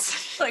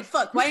 planes. Like,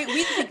 fuck, why didn't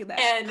we think of that?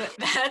 And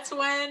that's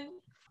when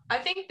I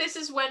think this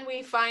is when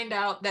we find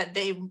out that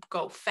they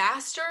go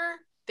faster.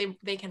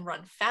 They can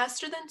run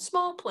faster than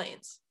small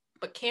planes,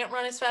 but can't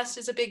run as fast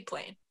as a big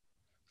plane.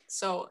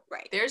 So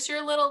there's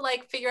your little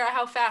like figure out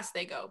how fast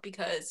they go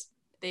because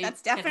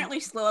that's definitely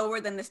slower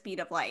than the speed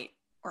of light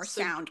or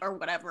sound or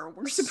whatever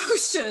we're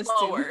supposed to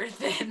slower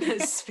than the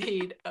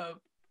speed of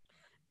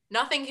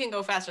nothing can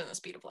go faster than the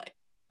speed of light.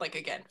 Like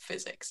again,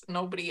 physics.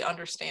 Nobody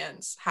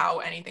understands how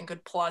anything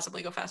could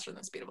plausibly go faster than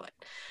the speed of light.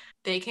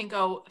 They can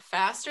go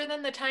faster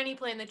than the tiny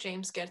plane that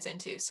James gets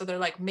into. So they're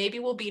like, maybe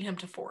we'll beat him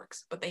to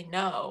Forks, but they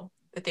know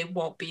that they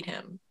won't beat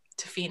him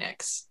to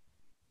Phoenix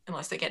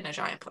unless they get in a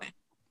giant plane.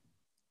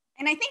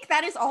 And I think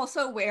that is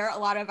also where a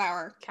lot of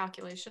our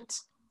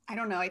calculations, I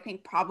don't know, I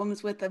think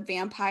problems with the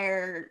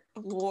vampire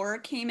lore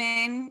came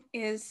in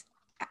is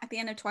at the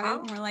end of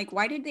Twilight when we're like,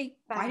 why did they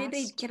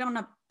get on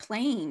a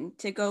plane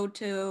to go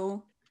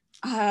to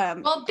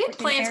well, big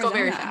planes go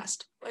very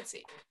fast. Let's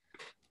see.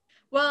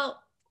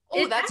 Well,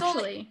 that's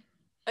actually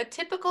a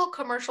typical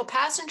commercial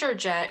passenger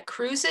jet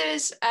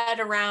cruises at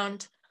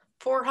around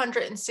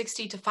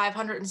 460 to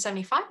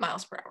 575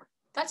 miles per hour.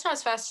 That's not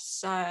as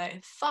fast as I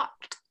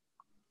thought.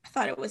 I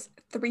thought it was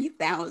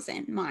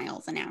 3,000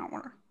 miles an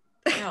hour.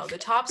 No, the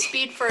top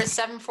speed for a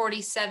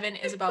 747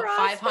 is about Across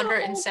the whole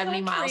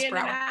 570 miles country per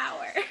in an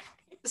hour. hour.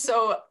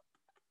 So,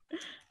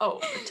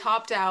 it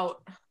topped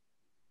out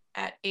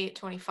at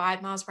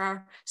 825 miles per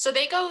hour. So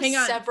they go Hang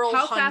on. several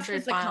How hundred fast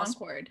was the miles.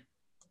 Concorde?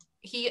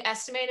 He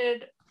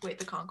estimated, the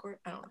Concorde?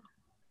 I don't know.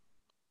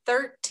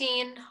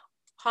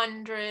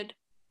 1,300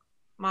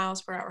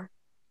 miles per hour.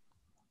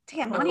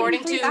 Damn,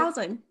 According to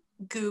 3,000.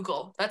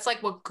 Google. That's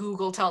like what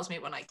Google tells me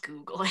when I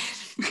Google it.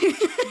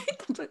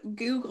 That's what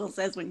Google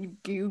says when you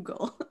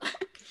Google.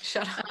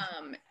 Shut up.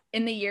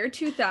 In the year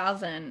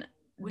 2000,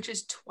 Which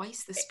is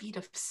twice the speed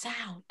of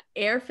sound.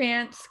 Air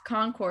France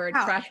Concorde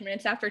Wow. crashed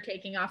minutes after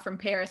taking off from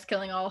Paris,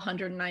 killing all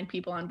 109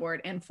 people on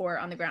board and 4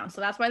 on the ground.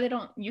 So that's why they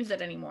don't use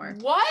it anymore.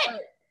 What?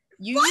 But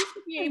you used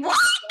to be able to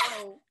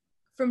go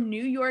from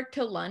New York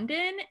to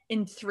London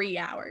in 3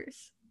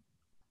 hours.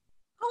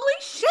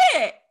 Holy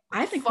shit!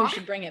 I think we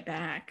should bring it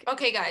back.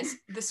 Okay, guys.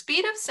 The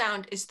speed of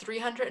sound is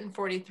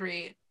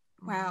 343.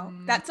 Wow,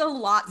 that's a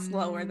lot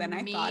slower than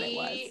I thought it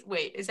was.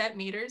 Wait, is that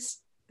meters?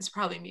 It's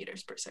probably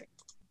meters per second.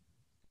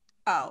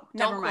 Oh,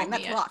 Don't never mind. quote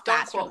That's me a lot Don't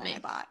faster quote than me. I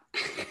thought.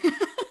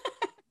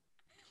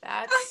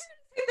 That's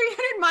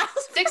 300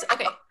 miles.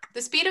 okay.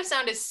 The speed of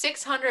sound is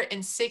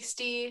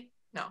 660.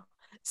 No.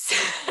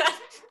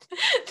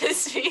 The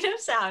speed of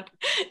sound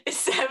is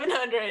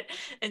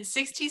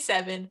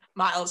 767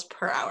 miles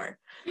per hour.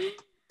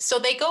 So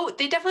they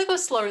definitely go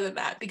slower than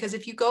that, because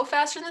if you go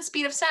faster than the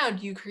speed of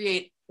sound, you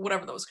create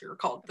whatever those are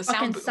called, the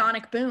sound boom.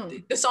 Sonic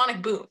boom. The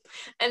sonic boom.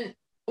 And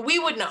we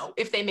would know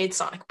if they made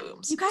sonic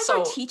booms. You guys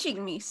are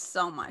teaching me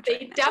so much. They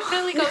right now.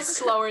 definitely go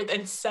slower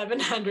than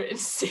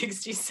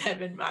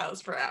 767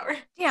 miles per hour.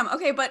 Damn,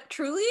 okay, but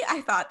truly,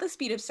 I thought the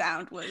speed of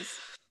sound was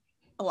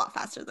a lot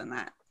faster than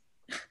that.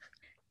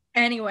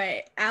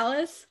 Anyway,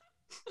 Alice's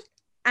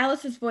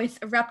voice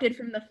erupted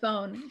from the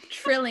phone,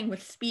 trilling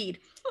with speed.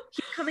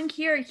 He's coming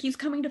here. He's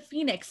coming to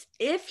Phoenix,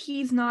 if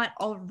he's not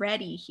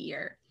already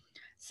here.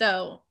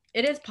 So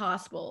it is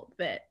possible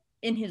that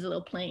in his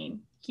little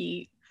plane,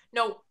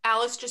 No,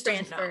 Alice just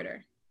doesn't know. transferred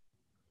her.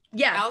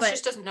 Yeah, Alice but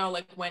just doesn't know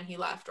like when he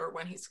left or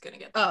when he's gonna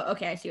get. oh,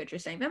 okay, I see what you're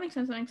saying. That makes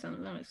sense. That makes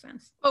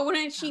sense. But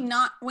wouldn't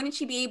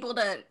she be able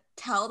to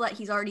tell that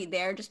he's already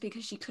there just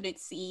because she couldn't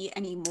see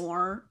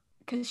anymore?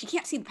 Because she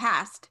can't see the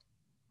past.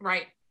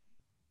 Right.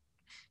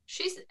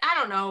 I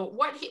don't know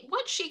what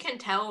she can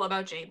tell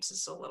about James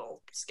is a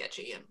little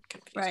sketchy and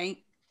confusing. Right.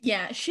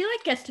 Yeah, she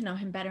gets to know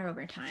him better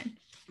over time.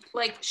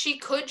 Like she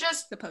could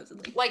just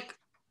Supposedly. like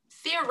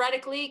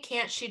theoretically,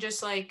 can't she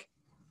just like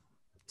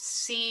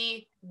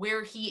see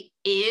where he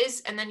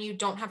is, and then you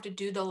don't have to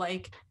do the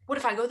like, what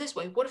if I go this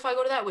way? What if I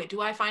go to that way?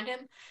 Do I find him?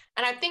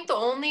 And I think the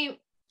only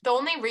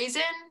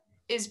reason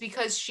is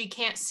because she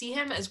can't see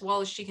him as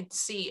well as she can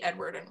see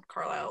Edward and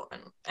Carlisle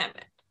and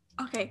Emmett.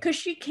 Okay. Because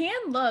she can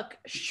look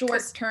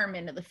short term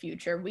into the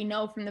future. We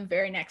know from the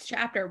very next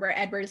chapter where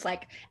Edward's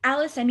like,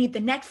 Alice, I need the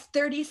next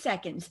 30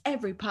 seconds,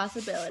 every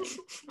possibility.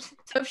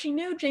 So if she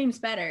knew James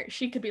better,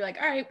 she could be like,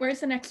 all right, where's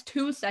the next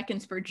 2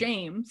 seconds for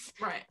James?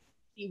 Right.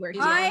 See where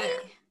he's over at. there.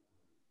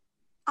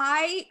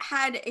 I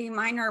had a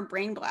minor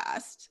brain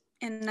blast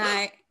in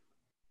that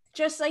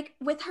just like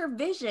with her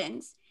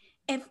visions,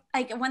 if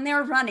like when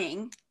they're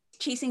running,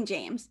 chasing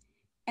James,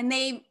 and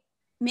they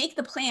make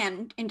the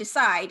plan and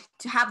decide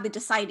to have the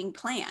deciding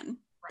plan. Right.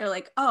 They're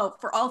like, oh,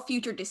 for all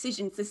future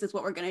decisions, this is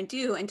what we're going to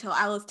do until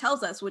Alice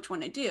tells us which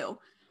one to do.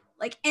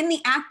 Like in the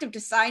act of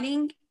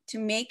deciding to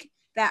make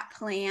that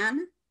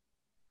plan,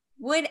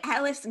 would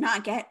Alice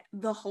not get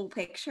the whole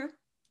picture?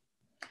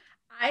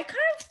 I kind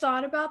of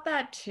thought about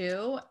that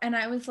too. And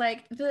I was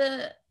like,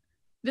 the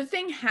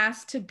thing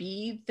has to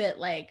be that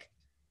like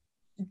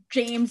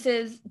James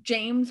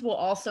will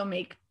also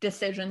make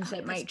decisions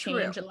that might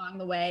change along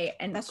the way.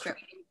 And that's true.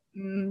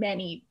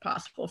 Many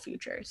possible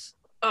futures.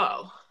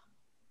 Oh,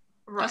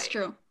 right. That's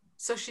true.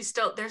 So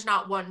there's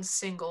not one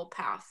single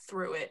path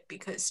through it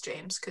because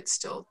James could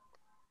still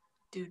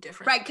do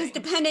different right, because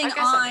things. depending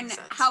on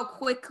how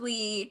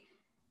quickly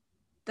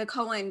the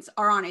Cullens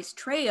are on his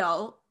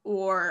trail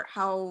or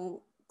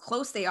how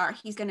close they are,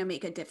 he's going to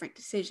make a different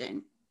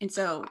decision. And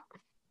so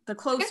the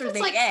closer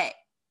they get.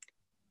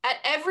 At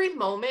every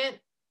moment,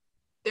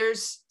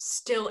 there's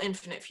still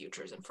infinite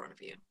futures in front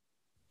of you.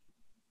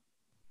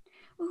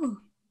 Ooh.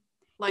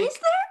 Like, is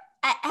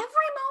there at every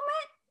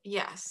moment?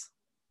 Yes.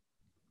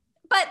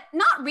 But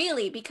not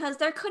really, because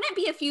there couldn't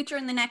be a future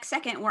in the next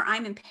second where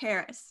I'm in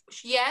Paris.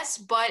 Yes,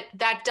 but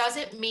that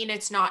doesn't mean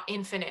it's not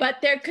infinite. But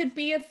there could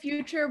be a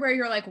future where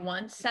you're like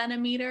 1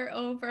 centimeter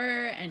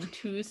over and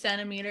 2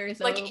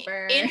 centimeters like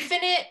over.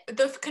 Infinite,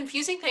 the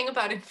confusing thing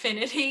about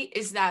infinity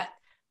is that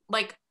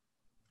like,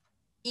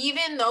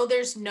 even though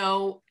there's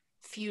no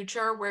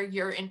future where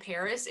you're in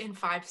Paris in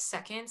 5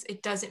 seconds,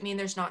 it doesn't mean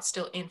there's not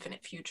still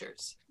infinite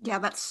futures. Yeah,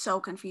 that's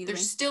so confusing.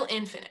 There's still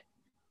infinite.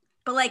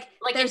 But like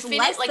there's infinite,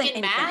 less like than in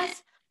infinite.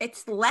 math,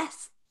 it's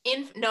less.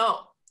 No,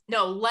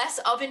 No, less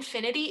of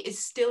infinity is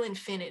still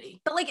infinity.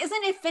 But like,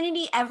 isn't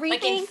infinity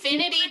everything? Like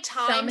infinity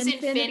Some times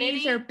infinities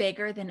infinity. are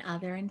bigger than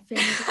other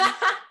infinities.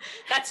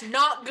 That's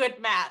not good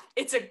math.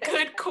 It's a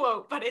good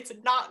quote, but it's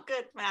not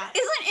good math.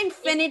 Isn't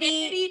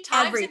infinity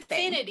times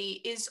everything?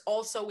 infinity is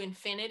also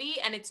infinity,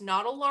 and it's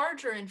not a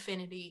larger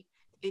infinity.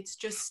 It's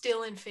just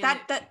still infinity.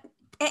 That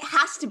it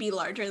has to be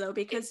larger though,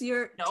 because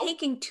you're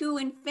taking two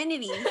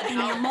infinities and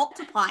you're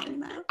multiplying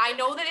them. I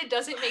know that it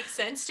doesn't make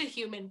sense to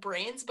human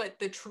brains, but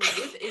the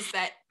truth is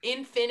that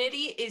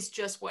infinity is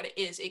just what it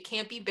is. It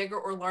can't be bigger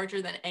or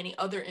larger than any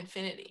other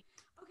infinity.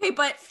 Okay,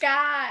 but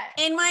Scott,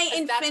 in my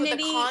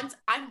infinity,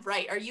 I'm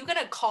right. Are you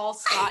gonna call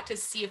Scott to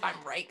see if I'm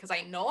right? Because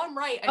I know I'm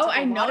right.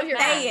 I know you're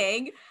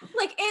saying,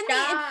 like in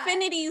the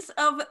infinities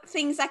of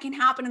things that can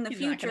happen in the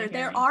future,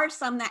 there are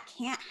some that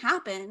can't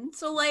happen.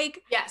 So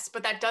like, yes,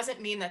 but that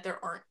doesn't mean that there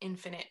aren't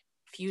infinite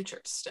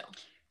futures still.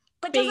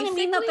 But doesn't it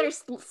mean that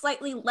there's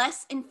slightly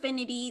less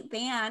infinity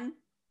than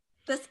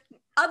this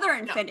other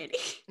infinity?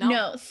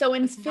 No. So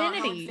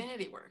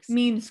infinity works.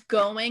 Means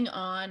going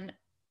on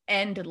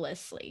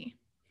endlessly.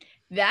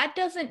 That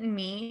doesn't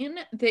mean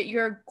that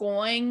you're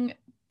going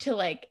to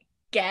like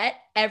get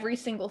every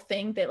single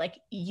thing that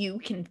like you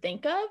can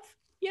think of,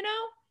 you know?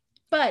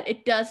 But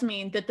it does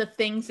mean that the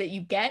things that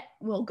you get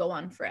will go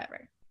on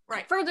forever.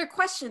 Right. Further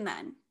question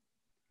then.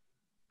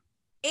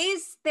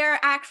 Is there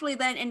actually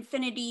then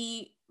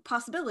infinity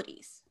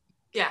possibilities?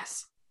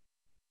 Yes.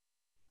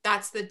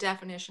 That's the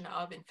definition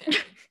of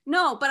infinity.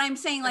 No, but I'm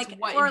saying That's like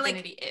what or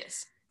infinity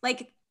is.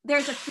 Like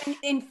there's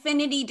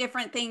infinity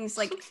different things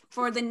like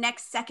for the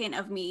next second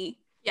of me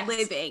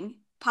living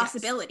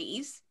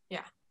possibilities.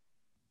 Yeah.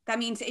 That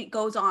means it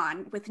goes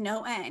on with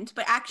no end,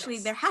 but actually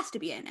there has to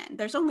be an end.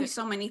 There's only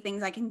so many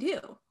things I can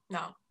do.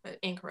 No,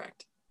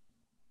 incorrect.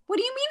 What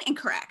do you mean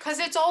incorrect? Because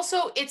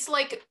it's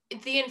like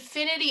the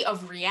infinity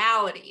of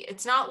reality.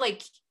 It's not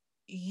like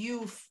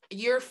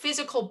your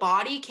physical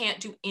body can't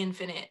do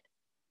infinite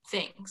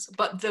things,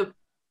 but the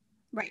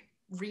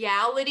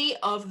reality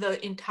of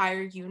the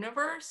entire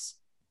universe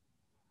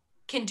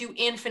can do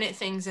infinite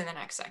things in the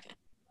next second.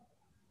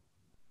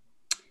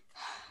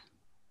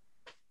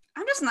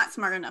 I'm just not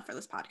smart enough for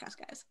this podcast,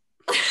 guys.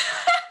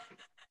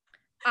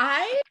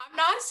 I'm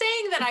not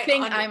saying that I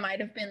think I might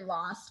have been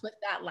lost with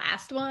that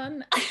last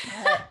one.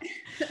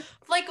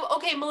 Like,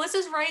 okay,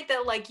 Melissa's right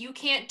that like you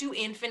can't do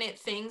infinite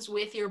things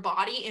with your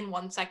body in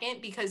 1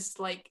 second because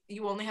like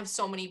you only have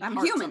so many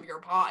parts of your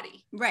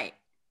body. Right.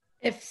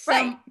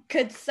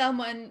 Could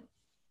someone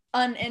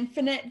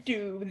uninfinite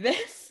do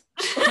this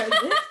or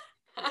this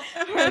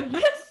or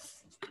this?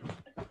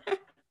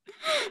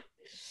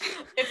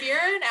 If you're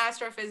an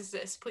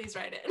astrophysicist, please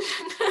write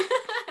it.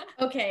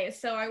 Okay,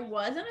 so I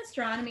was an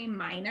astronomy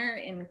minor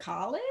in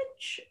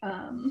college.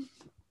 I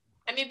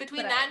mean,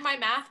 between that and my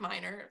math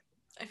minor,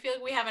 I feel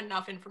like we have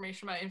enough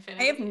information about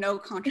infinity. I have no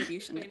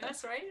contribution to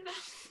this, right?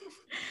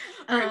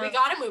 All right, we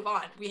gotta move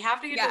on. We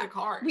have to get to the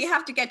cars. We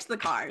have to get to the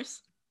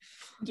cars.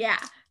 Yeah.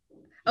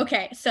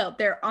 Okay, so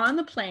they're on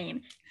the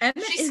plane.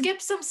 She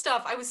skipped some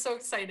stuff. I was so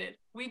excited.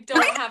 We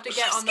don't have to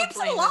get on the plane. She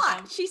skips a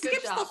lot. She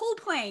skips the whole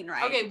plane,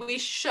 right? Okay, we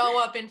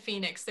show up in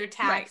Phoenix. They're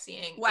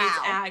taxiing. Wow. It's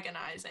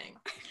agonizing.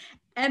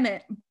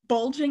 Emmett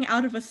bulging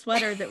out of a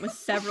sweater that was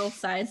several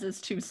sizes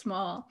too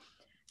small.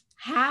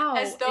 How?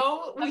 As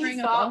though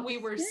we thought we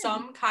were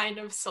some kind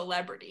of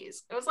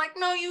celebrities. It was like,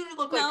 no, you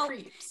look like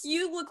creeps.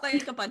 You look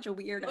like a bunch of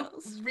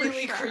weirdos.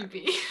 Really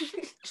creepy.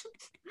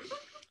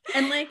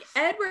 And like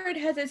Edward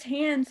has his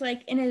hands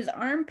like in his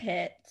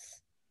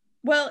armpits.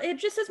 Well, it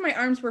just says my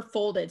arms were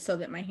folded so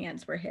that my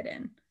hands were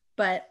hidden.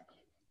 But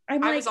I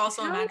was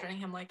also imagining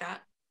him like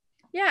that.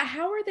 Yeah,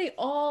 how are they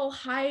all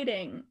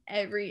hiding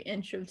every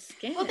inch of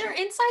skin? Well, they're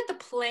inside the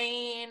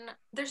plane.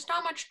 There's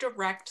not much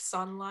direct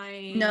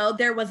sunlight. No,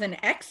 there was an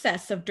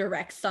excess of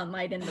direct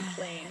sunlight in the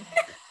plane.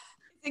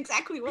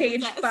 Exactly what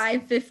Page it says.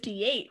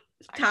 558,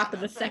 top of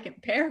the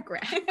second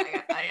paragraph. I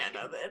got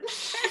nothing.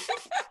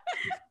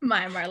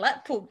 My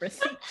Marlette pulled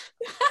receipt.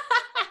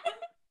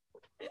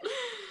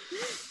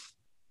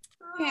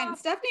 Man,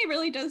 Stephanie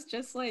really does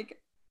just like,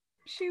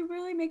 she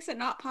really makes it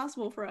not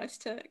possible for us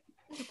to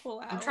pull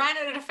out. I'm trying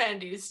to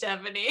defend you,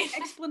 Stephanie.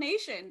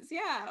 Explanations.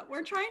 Yeah,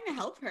 we're trying to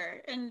help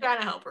her. And trying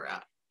to help her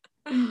out.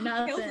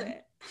 Nothing.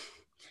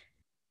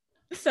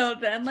 So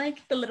then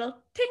like the little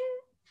ting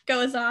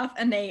goes off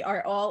and they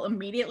are all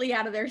immediately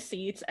out of their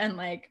seats and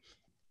like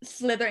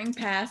slithering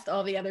past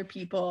all the other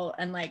people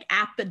and like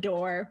at the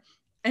door.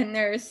 And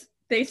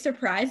they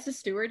surprise the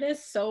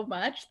stewardess so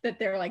much that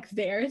they're like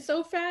there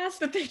so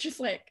fast that they just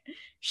like,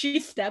 she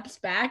steps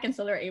back and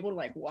so they're able to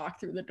like walk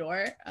through the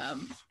door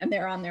and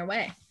they're on their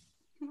way.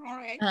 All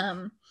right.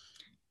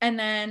 And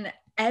then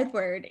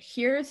Edward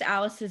hears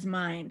Alice's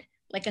mind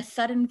like a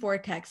sudden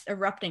vortex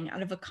erupting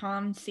out of a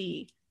calm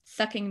sea,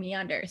 sucking me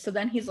under. So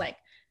then he's like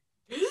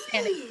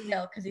standing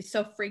still because he's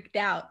so freaked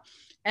out.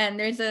 And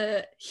there's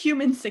a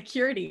human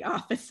security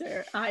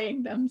officer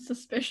eyeing them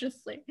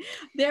suspiciously.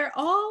 They're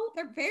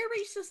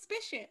very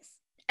suspicious.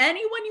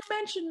 Anyone you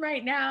mention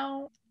right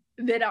now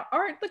that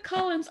aren't the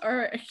Cullens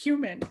are a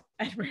human,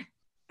 Edward.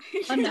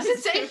 Does it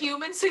say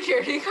human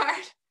security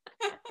guard?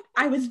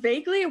 I was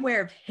vaguely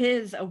aware of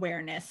his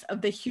awareness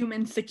of the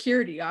human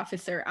security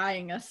officer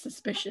eyeing us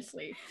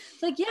suspiciously.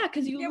 It's like, yeah,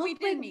 because you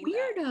look like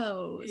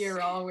weirdos.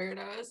 You're all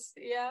weirdos.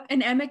 Yeah.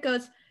 And Emmett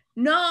goes,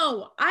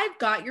 no, I've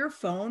got your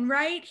phone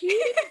right here.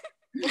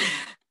 I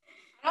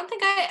don't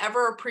think I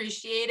ever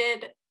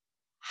appreciated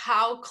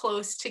how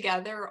close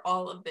together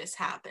all of this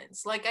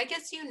happens. Like, I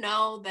guess you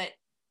know that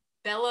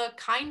Bella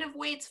kind of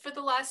waits for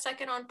the last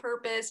second on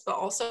purpose, but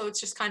also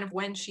it's just kind of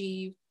when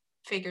she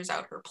figures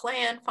out her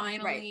plan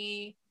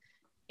finally.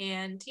 Right.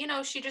 And, you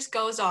know, she just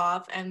goes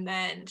off and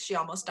then she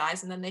almost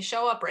dies and then they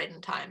show up right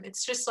in time.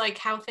 It's just like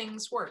how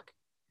things work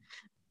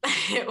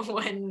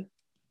when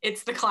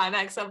it's the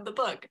climax of the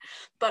book.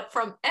 But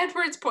from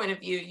Edward's point of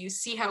view, you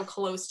see how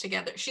close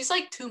together. She's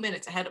like 2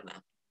 minutes ahead of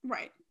them.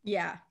 Right.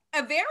 Yeah.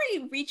 A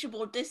very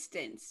reachable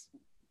distance,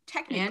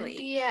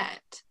 technically.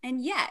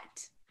 And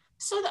yet.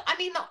 So, the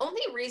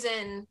only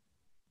reason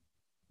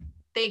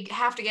they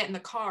have to get in the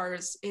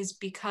cars is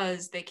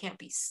because they can't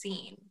be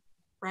seen,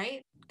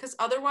 right? Because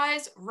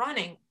otherwise,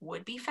 running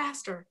would be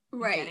faster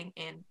than getting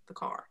in the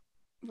car.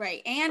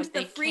 Right. And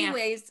the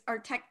freeways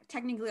are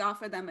technically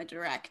offer them a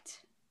direct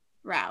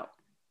route.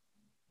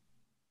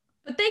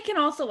 But they can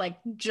also, like,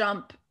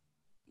 jump.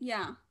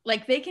 Yeah.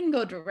 Like, they can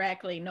go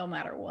directly no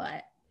matter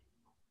what.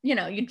 You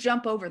know, you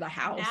jump over the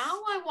house. Now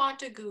I want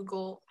to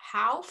Google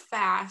how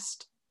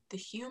fast the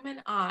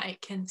human eye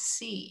can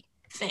see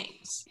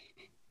things.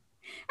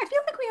 I feel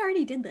like we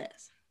already did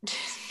this.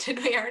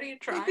 Did we already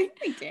try? I think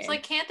we did. It's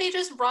like, can't they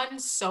just run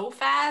so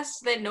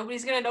fast that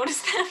nobody's going to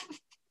notice them?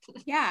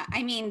 Yeah,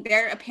 I mean,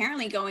 they're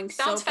apparently going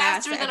Sounds so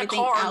fast faster than a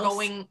car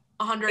going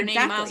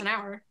 180 miles an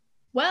hour.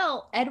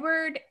 Well,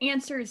 Edward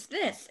answers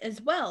this as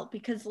well,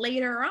 because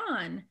later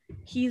on,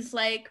 he's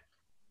like,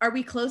 are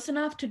we close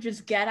enough to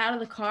just get out of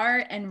the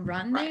car and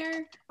run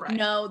there? Right.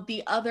 No,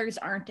 the others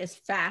aren't as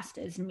fast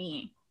as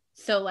me.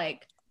 So,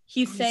 like,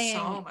 he's saying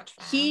so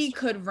he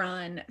could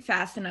run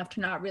fast enough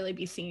to not really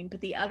be seen, but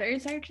the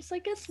others are just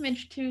like a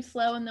smidge too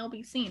slow and they'll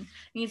be seen. And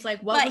he's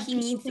like, what would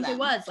he think it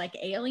was? Like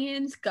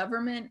aliens,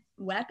 government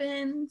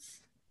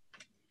weapons?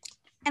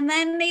 And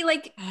then they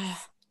like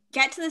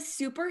get to this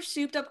super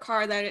souped up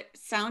car that it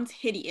sounds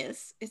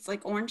hideous. It's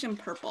like orange and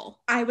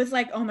purple. I was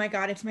like, oh my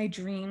God, it's my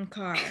dream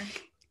car.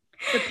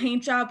 The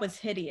paint job was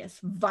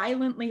hideous.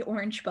 Violently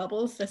orange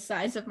bubbles the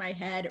size of my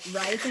head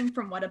rising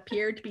from what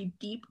appeared to be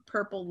deep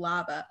purple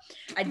lava.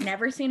 I'd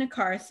never seen a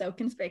car so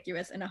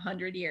conspicuous in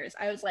 100 years.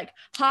 I was like,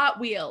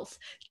 Hot Wheels,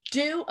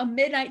 do a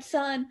Midnight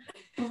Sun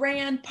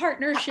brand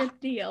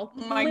partnership deal.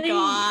 Oh my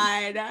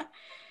God.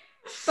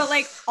 But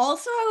like,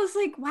 also I was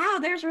like, wow,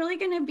 there's really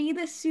going to be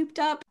this souped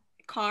up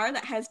car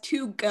that has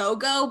 2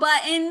 go-go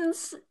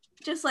buttons.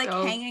 Just like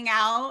hanging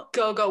out.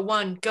 Go-go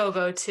 1,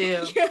 go-go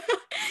 2. Yeah.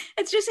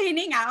 It's just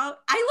hanging out.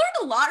 I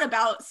learned a lot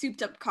about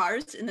souped up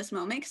cars in this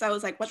moment because I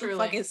was like, what the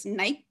fuck is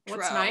nitro?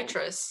 What's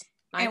nitrous?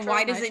 And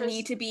why does it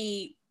need to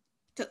be,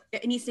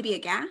 it needs to be a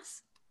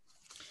gas?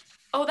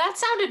 Oh, that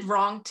sounded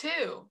wrong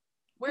too.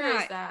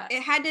 Where is that?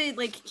 It had to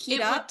like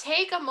heat up. It would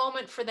take a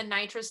moment for the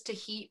nitrous to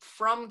heat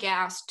from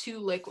gas to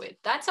liquid.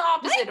 That's the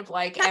opposite of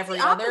like every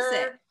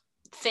other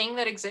thing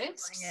that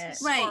exists, as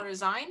far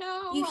as I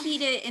know. You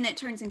heat it and it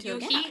turns into a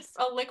gas. You heat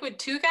a liquid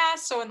to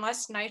gas, so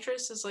unless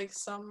nitrous is like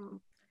some...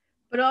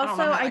 But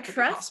also, I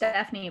trust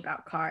Stephanie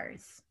about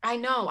cars. I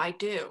know, I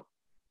do.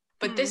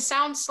 But this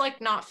sounds like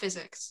not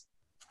physics.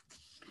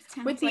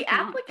 With the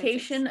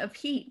application of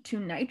heat to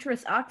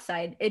nitrous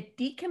oxide, it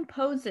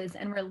decomposes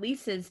and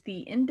releases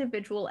the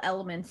individual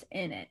elements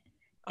in it.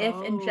 If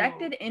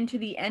injected into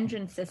the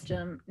engine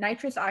system,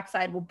 nitrous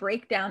oxide will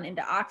break down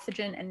into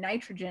oxygen and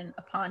nitrogen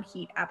upon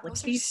heat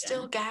application. Those are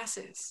still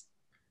gases.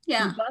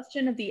 Yeah.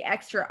 Combustion of the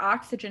extra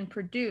oxygen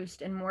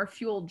produced and more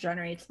fuel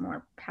generates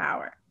more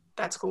power.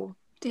 That's cool.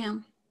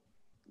 Damn.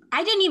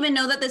 I didn't even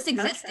know that this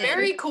existed. That's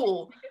very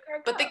cool.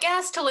 But the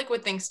gas to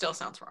liquid thing still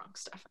sounds wrong,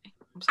 Stephanie.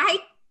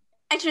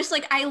 It's just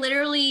like, I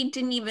literally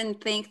didn't even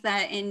think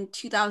that in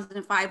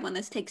 2005 when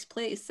this takes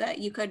place that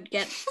you could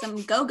get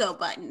some go-go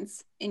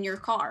buttons in your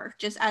car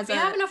just as if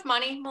you have enough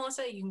money,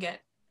 Melissa, you can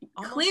get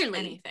almost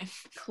anything.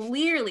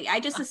 Clearly. I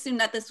just assumed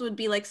that this would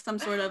be like some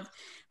sort of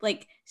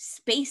like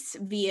space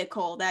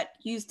vehicle that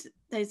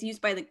is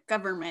used by the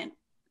government.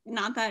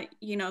 Not that,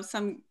 you know,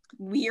 some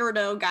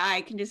weirdo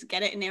guy can just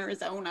get it in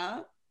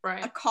Arizona.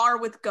 Right. A car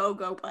with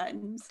go-go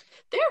buttons.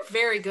 They're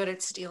very good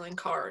at stealing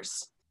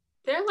cars.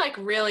 They're like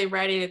really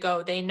ready to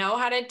go. They know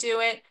how to do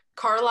it.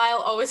 Carlisle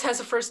always has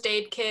a first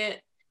aid kit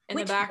in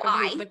the back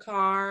of the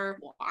car.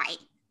 Why?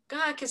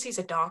 God, because he's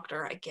a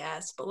doctor, I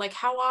guess. But like,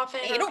 how often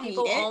are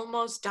people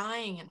almost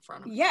dying in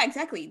front of him? Yeah,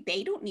 exactly.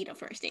 They don't need a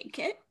first aid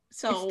kit.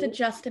 So it's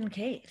just in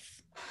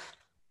case.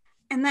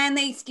 And then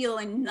they steal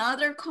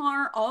another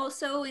car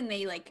also, and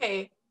they like.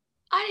 Okay,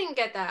 I didn't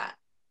get that.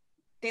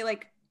 They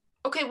like.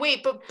 Okay,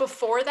 wait, but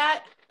before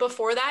that,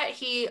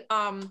 he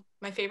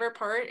my favorite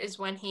part is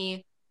when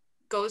he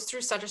goes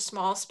through such a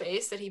small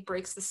space that he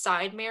breaks the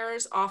side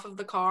mirrors off of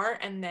the car,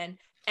 and then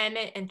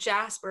Emmett and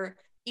Jasper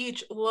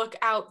each look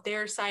out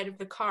their side of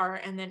the car,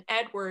 and then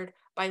Edward,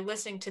 by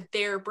listening to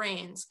their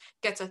brains,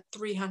 gets a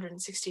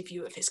 360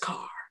 view of his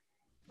car.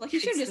 Well, he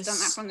should have just done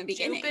that from the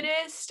beginning.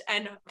 Stupidest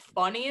and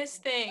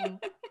funniest thing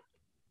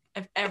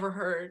I've ever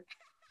heard.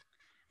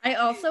 I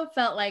also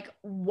felt like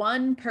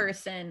one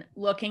person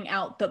looking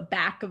out the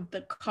back of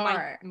the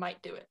car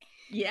might do it.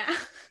 Yeah.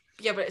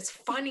 Yeah, but it's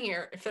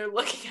funnier if they're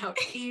looking out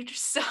each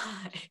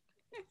side.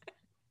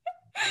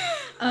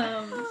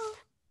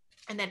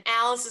 And then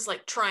Alice is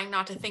like trying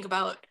not to think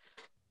about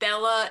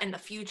Bella and the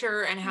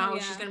future and how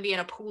she's going to be in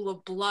a pool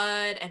of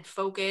blood and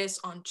focus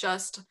on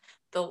just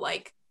the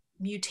like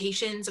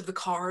mutations of the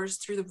cars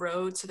through the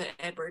road so that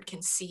Edward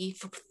can see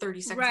for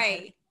 30 seconds.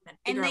 Right.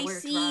 And they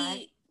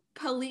see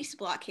police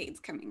blockades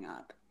coming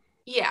up.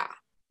 Yeah.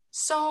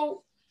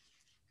 So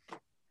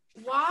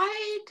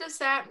why does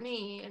that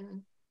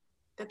mean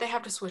that they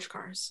have to switch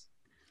cars?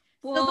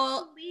 Well, so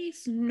the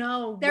police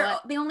know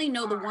they only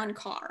know the one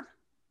car.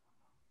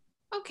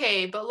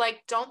 Okay, but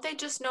like, don't they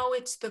just know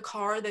it's the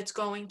car that's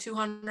going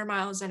 200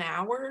 miles an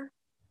hour?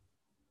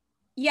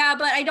 Yeah,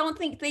 but I don't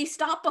think they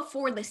stop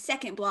before the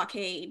second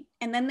blockade,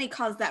 and then they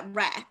cause that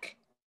wreck.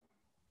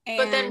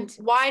 But then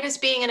why does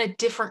being in a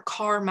different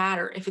car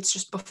matter if it's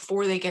just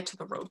before they get to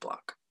the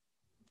roadblock?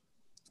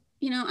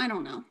 I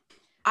don't know.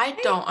 I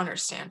don't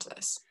understand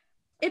this.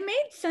 It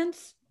made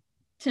sense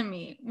to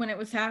me when it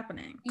was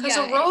happening. Because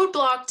a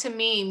roadblock to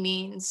me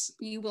means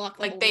you block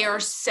like they are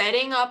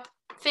setting up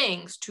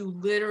things to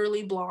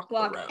literally block the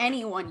road.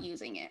 Anyone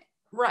using it.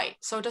 Right.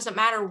 So it doesn't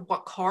matter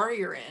what car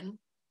you're in.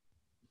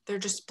 They're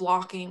just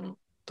blocking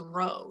the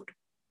road.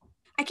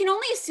 I can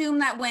only assume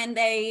that when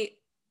they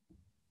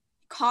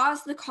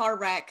cause the car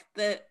wreck,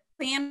 the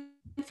plan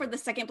for the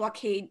second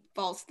blockade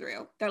falls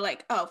through. They're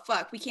like, oh,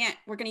 fuck, we're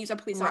going to use our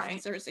police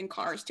officers and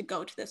cars to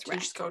go to this wreck.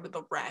 Just go to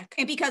the wreck.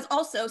 And because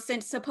also,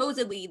 since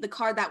supposedly the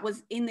car that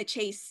was in the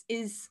chase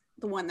is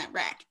the one that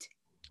wrecked.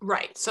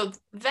 Right. So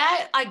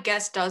that, I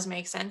guess, does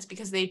make sense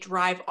because they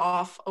drive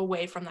off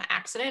away from the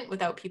accident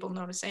without people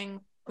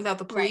noticing, without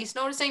the police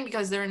noticing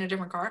because they're in a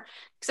different car.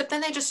 Except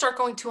then they just start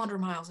going 200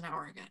 miles an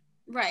hour again.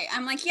 Right.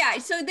 I'm like, yeah,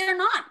 so they're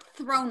not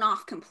thrown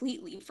off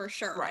completely for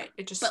sure. Right.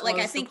 It just but like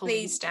I think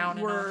they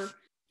down were enough.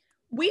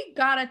 We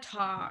gotta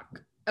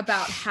talk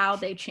about how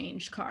they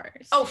changed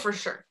cars. Oh, for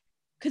sure.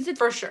 Because it's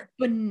for sure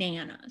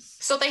bananas.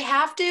 So they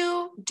have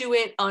to do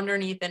it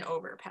underneath an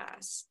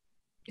overpass.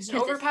 Is an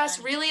overpass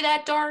really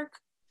that dark?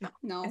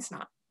 No, it's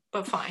not.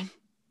 But fine.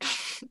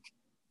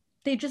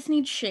 They just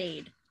need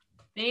shade.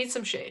 They need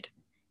some shade.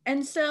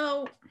 And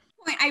so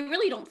I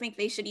really don't think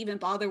they should even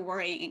bother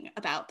worrying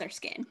about their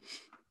skin.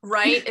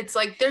 Right? It's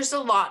like there's a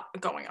lot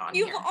going on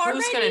here.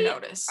 Who's going to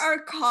notice? Are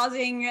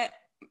causing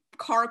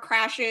car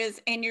crashes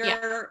and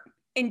you're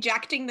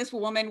injecting this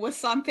woman with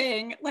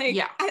something. Like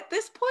at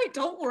this point,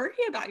 don't worry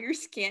about your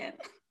skin.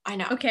 I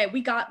know. Okay,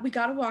 we got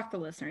to walk the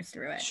listeners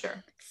through it.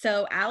 Sure.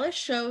 So Alice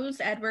shows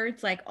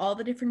Edwards like all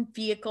the different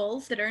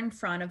vehicles that are in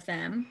front of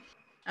them,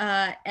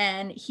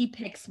 and he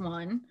picks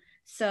one.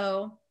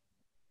 So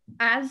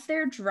as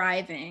they're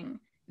driving,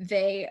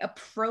 they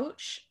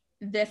approach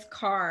this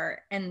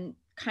car and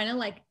kind of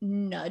like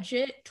nudge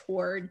it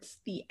towards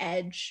the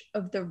edge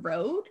of the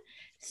road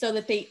so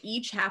that they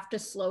each have to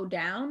slow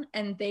down,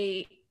 and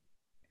they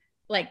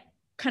like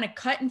kind of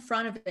cut in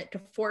front of it to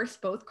force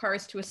both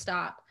cars to a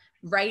stop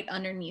right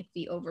underneath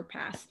the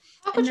overpass.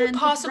 How could you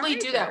possibly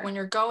do that when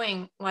you're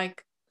going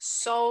like,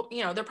 so,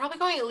 they're probably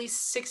going at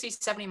least 60,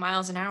 70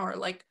 miles an hour.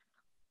 Like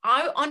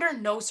I under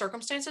no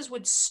circumstances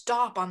would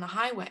stop on the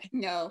highway.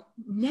 No,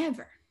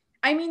 never.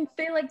 I mean,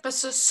 they like,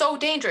 this is so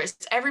dangerous.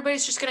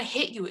 Everybody's just going to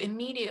hit you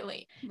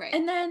immediately. Right.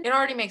 And then it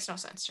already makes no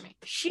sense to me.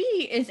 She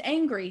is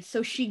angry.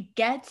 So she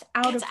gets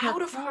out of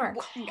her car.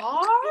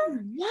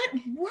 What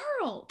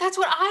world? That's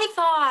what I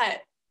thought.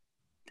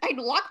 I'd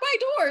lock my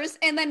doors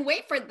and then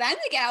wait for them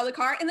to get out of the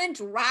car and then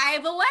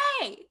drive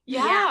away.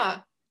 Yeah.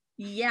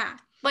 Yeah.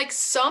 Like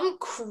some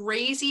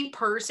crazy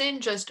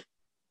person just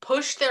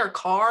pushed their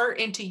car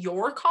into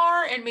your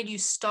car and made you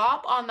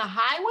stop on the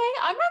highway.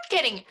 I'm not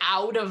getting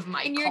out of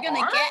my car. You're going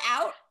to get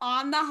out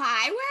on the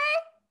highway?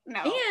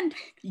 No. And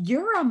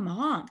you're a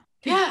mom.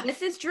 Yeah.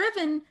 This is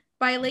driven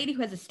by a lady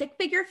who has a stick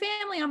figure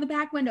family on the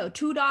back window,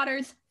 2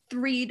 daughters,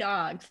 3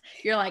 dogs.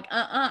 You're like,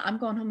 I'm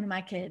going home to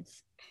my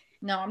kids.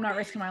 No, I'm not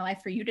risking my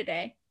life for you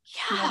today.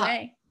 Yeah. No way.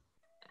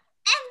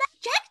 And they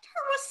inject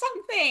her with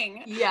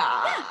something.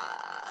 Yeah.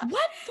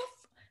 What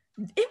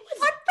it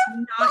was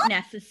not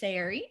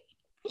necessary.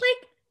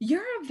 Like,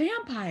 you're a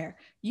vampire.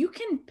 You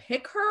can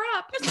pick her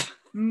up,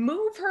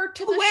 move her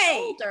to the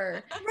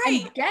shoulder,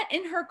 and get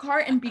in her car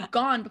and be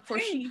gone before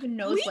she even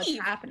knows what's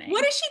happening.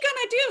 What is she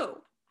gonna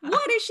do?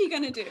 What is she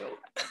gonna do?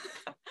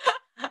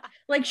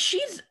 Like,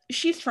 she's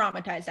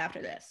traumatized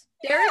after this.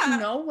 There is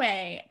no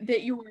way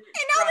that you were. And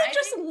now they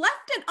just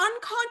left an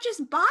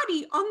unconscious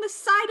body on the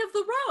side of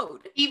the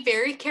road. He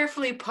very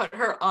carefully put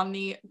her on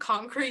the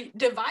concrete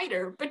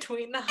divider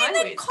between the highways.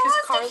 And then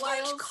caused a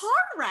huge car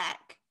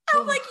wreck.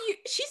 I'm like,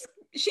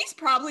 she's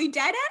probably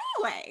dead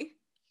anyway.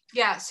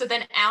 Yeah, so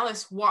then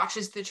Alice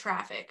watches the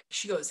traffic.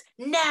 She goes,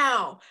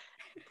 now!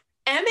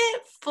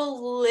 Emmett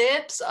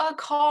flips a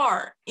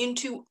car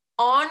into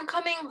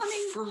oncoming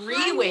freeway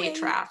highway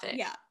traffic.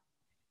 Yeah.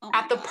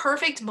 At the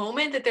perfect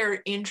moment that there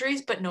are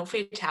injuries but no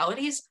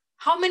fatalities.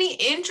 How many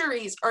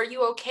injuries are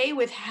you okay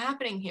with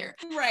happening here?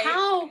 Right.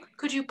 How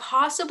could you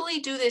possibly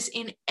do this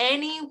in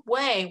any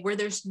way where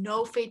there's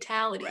no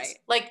fatalities? Right.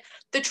 Like,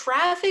 the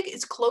traffic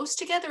is close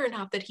together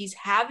enough that he's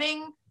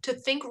having to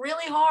think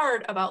really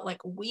hard about,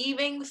 like,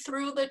 weaving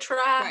through the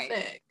traffic.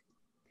 Right.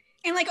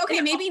 And, like,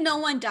 okay, maybe no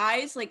one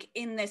dies, like,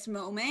 in this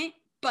moment,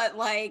 but,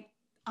 like,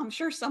 I'm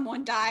sure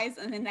someone dies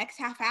in the next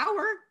half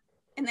hour,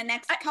 in the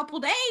next couple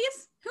days.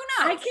 Who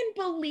knows? I can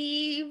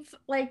believe,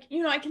 like,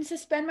 you know, I can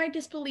suspend my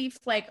disbelief,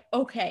 like,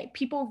 okay,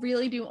 people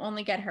really do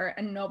only get hurt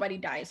and nobody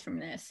dies from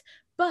this.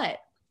 But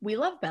we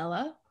love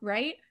Bella,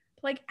 right?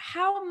 Like,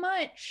 how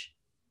much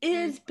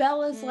is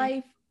Bella's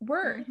life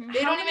worth?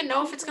 They don't even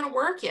know if it's going to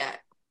work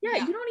yet. Yeah,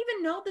 you don't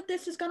even know that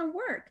this is going to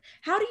work.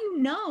 How do you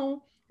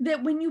know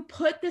that when you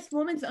put this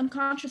woman's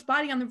unconscious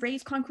body on the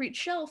raised concrete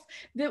shelf,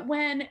 that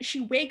when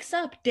she wakes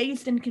up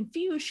dazed and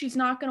confused, she's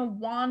not going to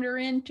wander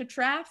into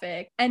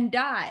traffic and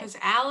die? Because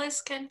Alice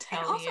can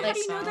tell you. Also, how do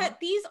you know that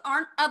these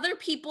aren't other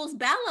people's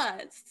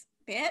Bellas,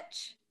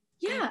 bitch?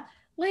 Yeah,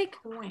 like,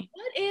 what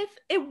if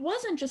it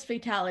wasn't just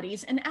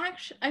fatalities and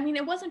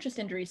it wasn't just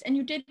injuries and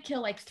you did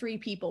kill like 3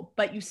 people,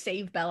 but you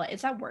saved Bella?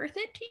 Is that worth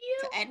it to you?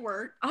 To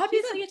Edward.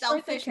 Obviously, it's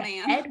selfish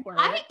man. Edward.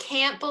 I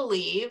can't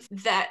believe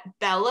that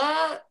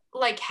Bella,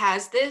 like,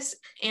 has this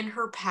in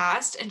her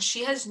past and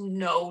she has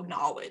no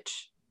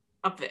knowledge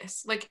of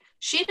this. Like,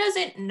 she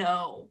doesn't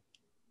know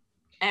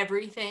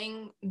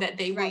everything that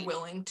they were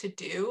willing to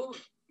do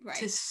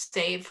to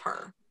save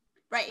her.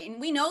 Right,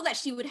 and we know that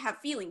she would have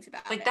feelings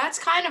about it. Like, that's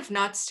kind of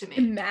nuts to me.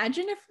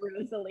 Imagine if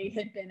Rosalie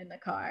had been in the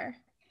car.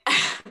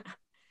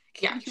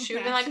 Yeah, she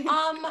would be like,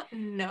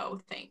 no,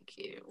 thank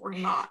you. We're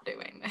not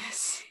doing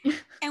this.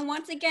 And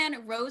once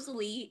again,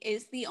 Rosalie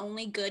is the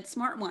only good,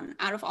 smart one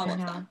out of all of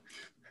them.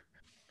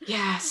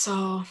 Yeah,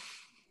 so.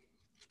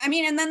 I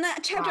mean, and then that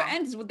chapter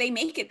ends, they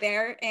make it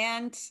there,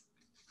 and.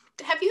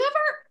 Have you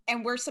ever.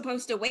 And we're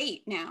supposed to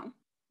wait now.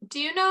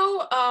 Do you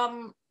know,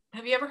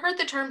 have you ever heard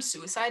the term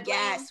suicide lane?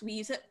 Yes, we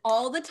use it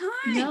all the time.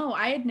 No,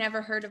 I had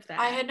never heard of that.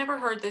 I had never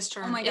heard this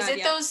term. Oh my God, is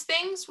it those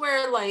things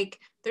where, like,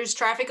 there's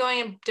traffic going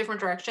in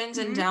different directions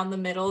and down the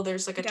middle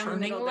there's like a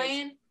turning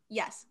lane?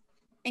 Yes.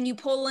 And you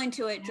pull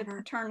into it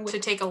to turn to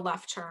take a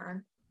left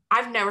turn.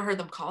 I've never heard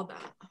them called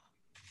that.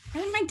 I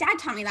mean, my dad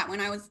taught me that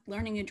when I was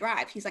learning to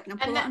drive. He's like, now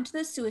pull onto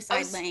the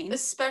suicide lane.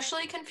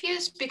 Especially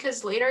confused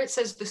because later it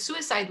says the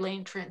suicide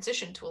lane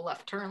transitioned to a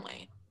left turn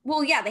lane.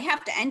 Well, yeah, they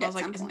have to end at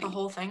some point. Isn't the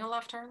whole thing a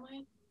left turn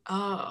lane?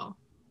 Oh,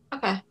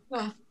 okay.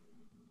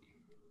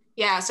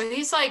 Yeah, so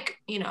he's like,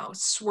 you know,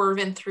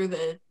 swerving through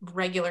the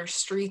regular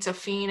streets of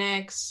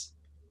Phoenix.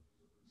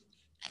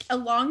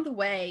 Along the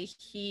way,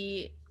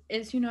 he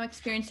is, you know,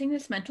 experiencing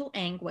this mental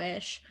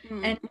anguish,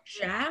 and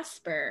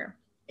Jasper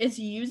is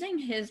using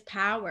his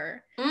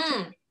power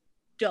to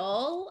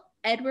dull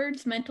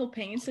Edward's mental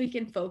pain so he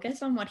can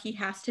focus on what he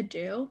has to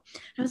do.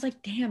 And I was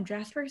like, damn,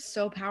 Jasper is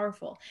so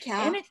powerful.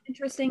 Yeah. And it's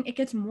interesting, it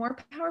gets more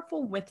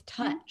powerful with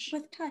touch.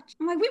 With touch.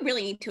 I'm like, we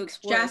really need to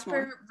explore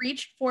Jasper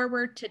reached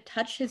forward to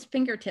touch his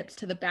fingertips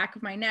to the back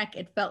of my neck.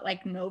 It felt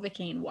like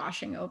Novocaine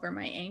washing over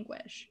my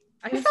anguish.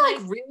 I feel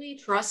like really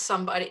trust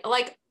somebody.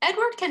 Like,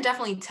 Edward can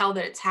definitely tell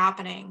that it's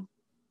happening,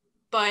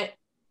 but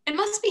it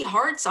must be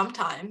hard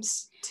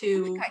sometimes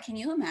to... Oh my God, can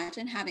you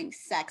imagine having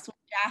sex with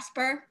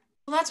Jasper?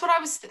 Well, that's what I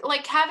was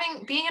like,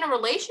 being in a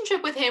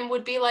relationship with him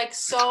would be like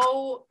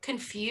so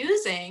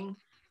confusing.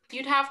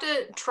 You'd have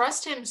to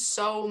trust him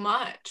so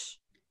much.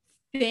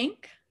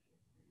 Think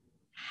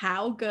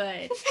how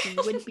good he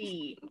would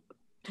be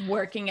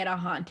working at a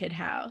haunted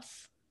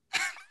house.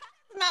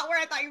 Not where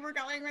I thought you were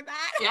going with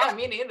that. Yeah,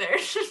 me neither.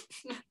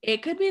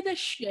 It could be the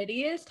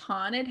shittiest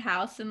haunted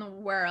house in the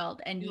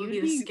world, and you'd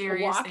be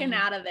walking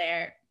out of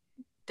there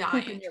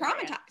dying,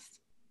 traumatized.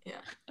 Yeah,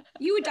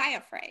 you would die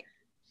afraid.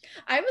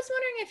 I was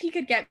wondering if he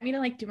could get me to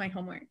like do my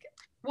homework.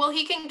 Well,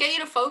 he can get you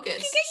to focus.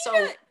 He can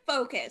get you to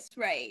focus,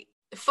 right?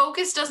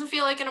 Focus doesn't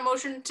feel like an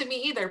emotion to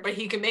me either, but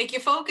he can make you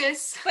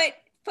focus. But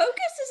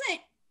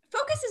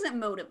focus isn't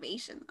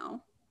motivation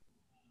though.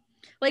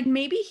 Like,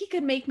 maybe he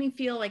could make me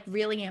feel like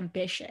really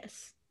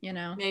ambitious, you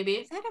know?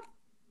 Maybe.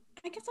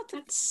 I guess that's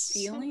a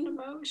feeling.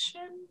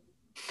 Emotion.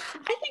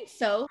 I think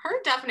so.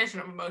 Her definition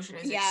of emotion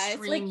is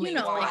extremely it's like, you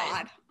know,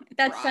 broad.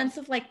 That sense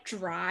of like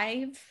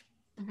drive.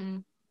 Mm-hmm.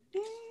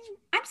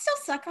 I'm still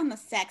stuck on the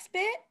sex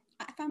bit.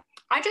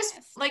 I just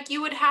like,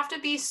 you would have to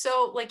be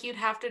so like, you'd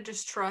have to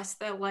just trust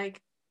that,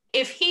 like,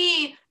 if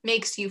he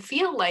makes you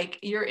feel like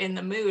you're in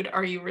the mood,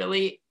 are you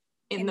really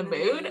in the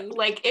mood?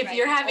 Like, if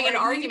you're having an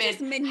argument,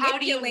 how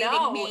do you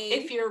know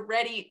if you're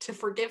ready to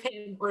forgive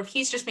him, or if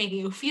he's just making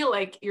you feel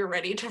like you're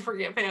ready to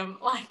forgive him?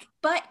 Like,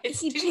 but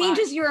he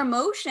changes your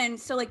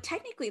emotions, so like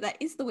technically that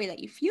is the way that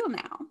you feel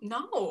now.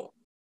 No.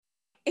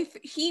 If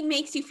he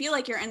makes you feel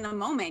like you're in the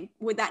moment,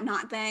 would that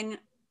not then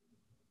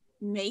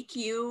make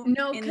you in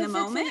the moment? No,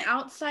 because it's an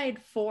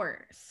outside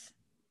force.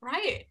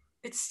 Right.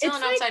 It's still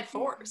an outside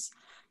force.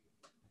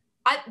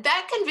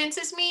 That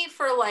convinces me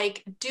for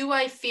like, do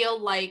I feel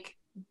like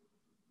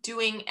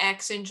doing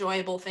X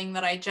enjoyable thing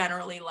that I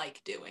generally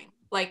like doing?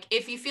 Like,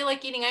 if you feel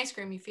like eating ice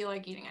cream, you feel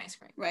like eating ice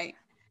cream. Right.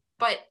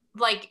 But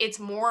like, it's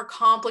more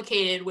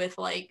complicated with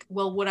like,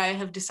 well, would I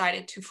have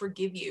decided to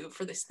forgive you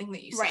for this thing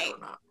that you said or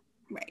not?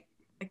 Right.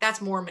 Like,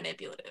 that's more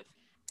manipulative.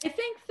 I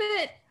think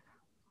that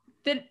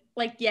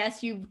like,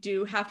 yes, you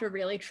do have to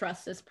really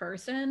trust this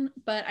person,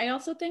 but I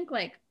also think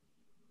like,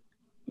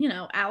 you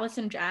know, Alice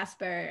and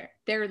Jasper,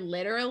 they're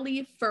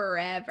literally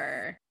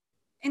forever.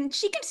 And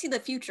she can see the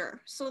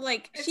future. So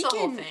like It's she the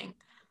whole can thing.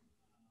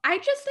 I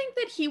just think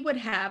that he would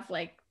have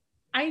like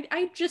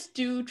I just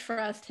do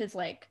trust his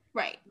like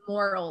right.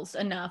 morals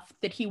enough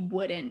that he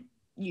wouldn't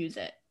use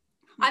it.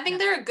 I think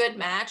they're a good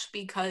match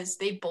because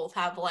they both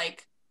have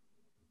like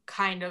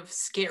kind of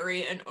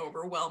scary and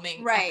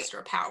overwhelming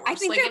extra powers. I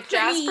think like if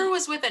Jasper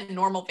was with a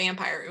normal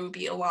vampire, it would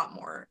be a lot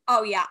more.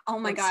 Oh yeah. Oh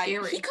my god.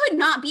 Scary. He could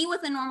not be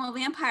with a normal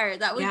vampire.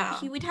 That would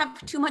he would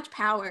have too much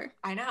power.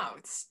 I know.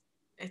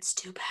 It's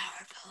too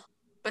powerful.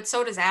 But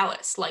so does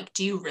Alice. Like,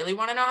 do you really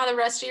want to know how the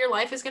rest of your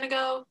life is gonna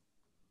go?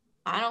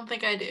 I don't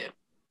think I do.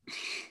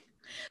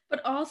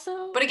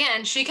 But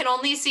again, she can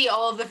only see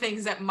all of the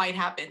things that might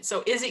happen.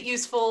 So is it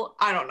useful?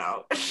 I don't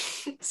know.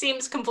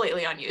 Seems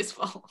completely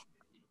unuseful.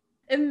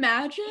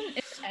 Imagine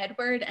if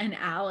Edward and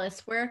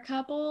Alice were a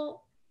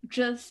couple,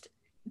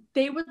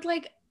 they would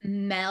like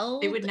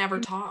meld. They would never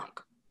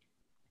talk.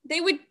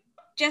 They would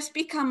just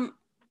become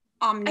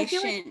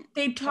omniscient. I feel like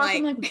they'd talk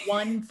in like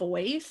one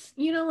voice,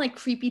 you know, like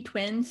creepy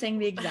twins saying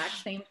the exact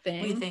same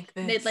thing. We think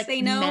this. They'd like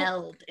they know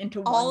meld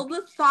into all one.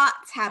 the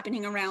thoughts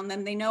happening around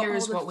them. They know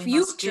Here's all the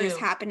futures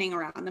happening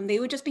around them. They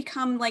would just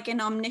become like an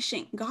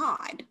omniscient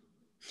god.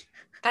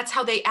 That's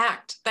how they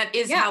act.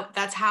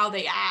 That's how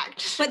they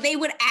act. But they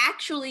would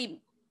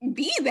actually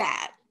be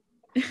that.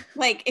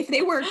 Like if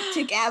they were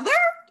together.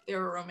 They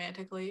were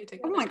romantically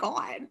together. Oh my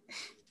god.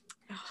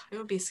 It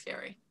would be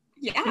scary.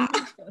 Yeah.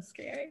 So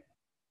scary.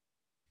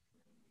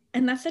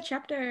 And that's a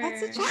chapter.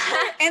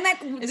 And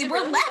that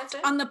we're left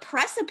on the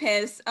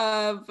precipice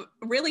of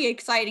really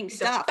exciting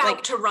stuff. About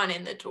like to run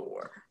in the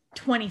door.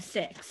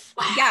 26.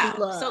 Wow. Yeah.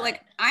 So like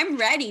I'm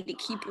ready to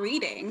keep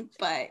reading,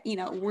 but you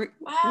know, we're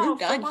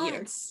done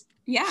here.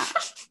 Yeah.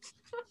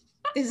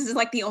 This is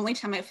like the only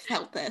time I've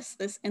felt this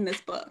in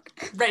this book.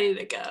 Ready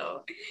to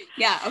go.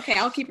 Yeah, okay,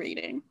 I'll keep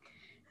reading.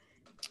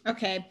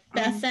 Okay,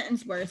 best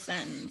sentence, worst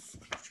sentence.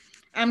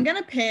 I'm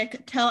gonna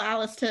pick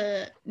Bella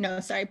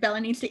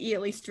needs to eat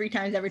at least 3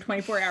 times every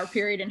 24-hour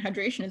period and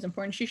hydration is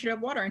important. She should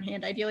have water in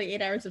hand, ideally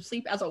 8 hours of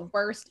sleep as a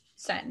worst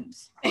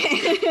sentence.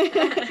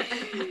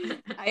 I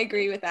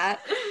agree with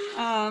that.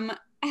 I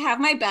have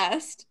my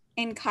best.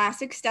 In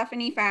classic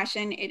Stephanie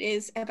fashion, it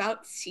is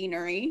about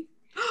scenery.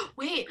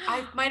 Wait,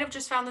 I might have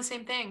just found the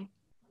same thing.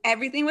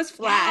 Everything was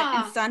flat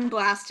and sun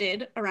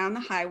blasted around the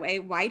highway,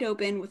 wide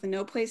open with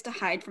no place to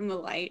hide from the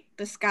light.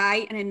 The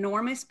sky, an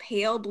enormous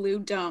pale blue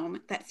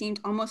dome that seemed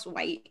almost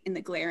white in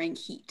the glaring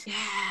heat. Yeah.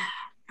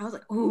 I was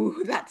like,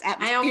 ooh, that's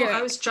atmospheric.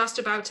 I was just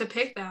about to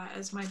pick that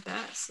as my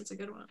best. That's a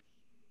good one.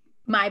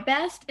 My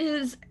best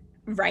is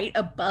right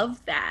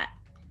above that.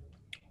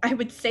 I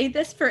would say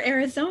this for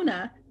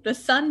Arizona. The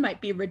sun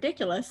might be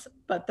ridiculous,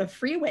 but the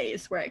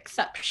freeways were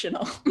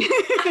exceptional.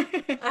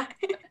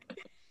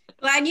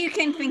 Glad you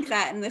can think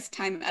that in this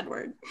time,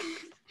 Edward.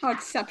 How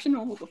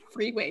exceptional the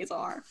freeways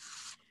are.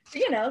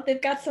 You know,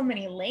 they've got so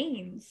many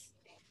lanes.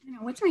 You know,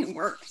 what's my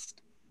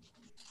worst?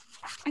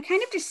 I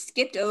kind of just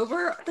skipped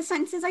over the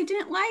sentences I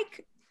didn't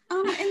like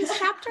in this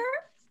chapter.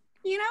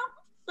 You know?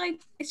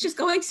 Like, it's just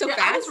going so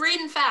fast. I was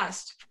reading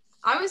fast.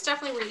 I was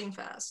definitely reading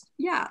fast.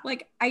 Yeah,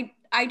 like,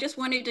 I just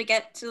wanted to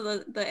get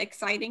to the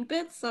exciting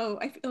bits, so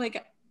I feel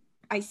like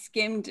I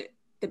skimmed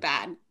the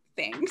bad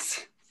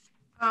things.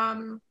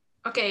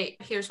 Okay,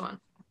 here's one.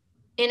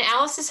 In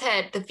Alice's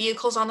head, the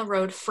vehicles on the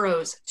road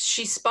froze.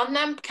 She spun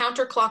them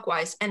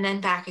counterclockwise and then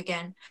back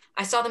again.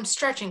 I saw them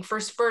stretching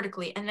first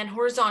vertically and then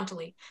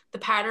horizontally. The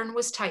pattern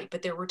was tight,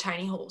 but there were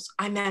tiny holes.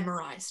 I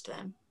memorized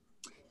them.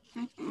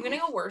 I'm gonna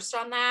go worst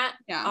on that.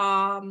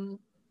 Yeah.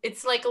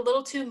 It's like a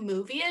little too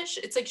movie-ish.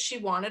 It's like she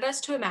wanted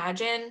us to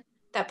imagine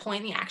that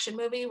point in the action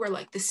movie where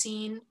like the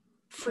scene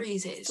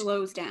freezes,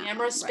 slows down,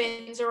 camera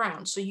spins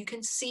around so you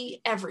can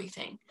see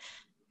everything.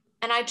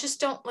 And I just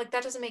don't like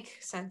that. Doesn't make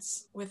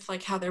sense with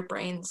like how their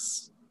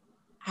brains,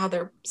 how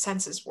their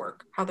senses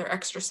work, how their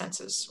extra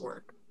senses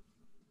work.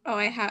 Oh,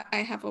 I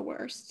have a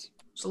worst.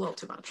 It's a little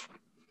too much.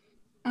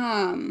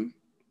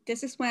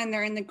 This is when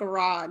they're in the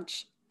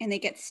garage and they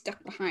get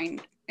stuck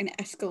behind an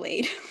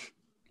Escalade.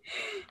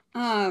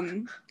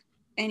 And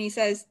he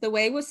says, the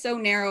way was so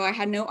narrow I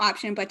had no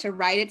option but to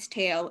ride its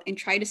tail and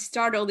try to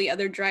startle the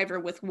other driver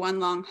with one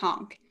long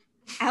honk.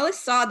 Alice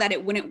saw that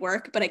it wouldn't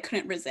work, but I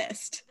couldn't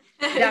resist.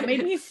 That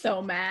made me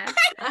so mad.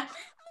 I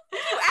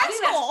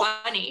think that's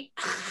funny.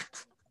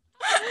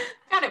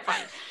 Got it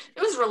funny.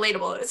 It was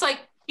relatable. It's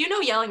like, you know,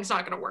 yelling's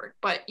not going to work,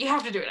 but you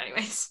have to do it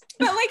anyways.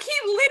 But like, he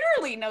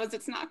literally knows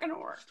it's not going to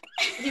work.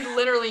 He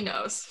literally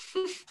knows.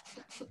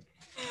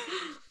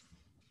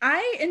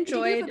 I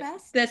enjoyed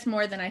this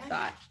more than I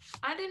thought.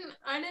 I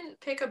didn't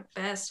pick a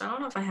best. I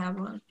don't know if I have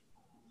one.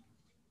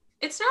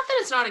 It's not that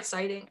it's not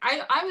exciting.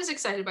 I was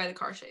excited by the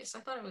car chase. I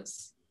thought it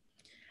was.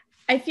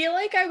 I feel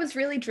like I was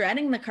really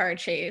dreading the car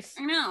chase.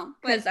 I know.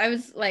 Because I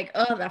was like,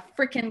 oh, the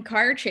freaking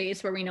car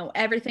chase where we know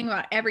everything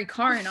about every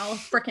car in all of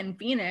freaking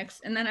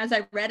Phoenix. And then as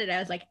I read it, I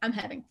was like, I'm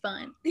having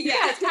fun.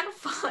 Yeah, it's kind of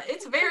fun.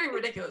 It's very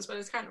ridiculous, but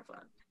it's kind of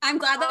fun. I'm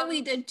glad that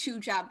we did 2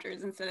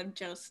 chapters instead of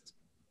just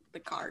the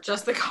cars.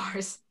 Just the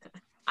cars.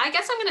 I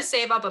guess I'm going to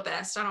save up a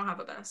best. I don't have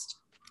a best.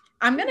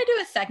 I'm going to do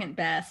a second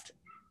best.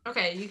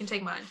 Okay, you can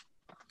take mine.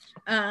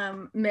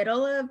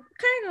 Middle of,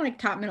 kind of like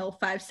top middle,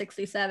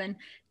 567.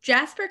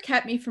 Jasper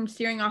kept me from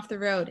steering off the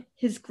road.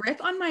 His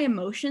grip on my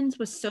emotions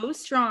was so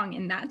strong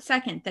in that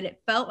second that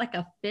it felt like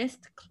a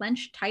fist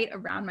clenched tight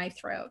around my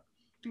throat.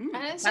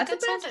 That's a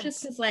best sentence.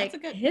 just because like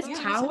his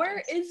yeah,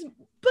 power is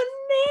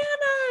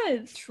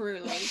bananas.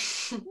 Truly.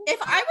 If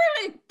I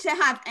were to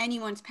have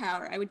anyone's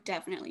power, I would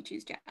definitely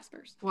choose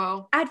Jasper's.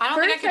 Whoa. At I don't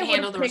first, think I could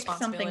handle the pick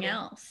responsibility. something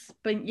else,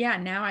 but yeah,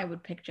 now I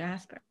would pick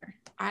Jasper.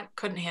 I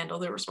couldn't handle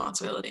the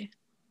responsibility.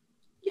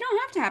 You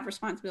don't have to have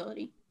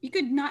responsibility. You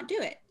could not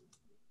do it.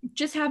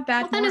 Just have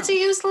bad. Well, then it's a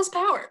useless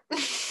power.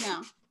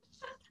 No.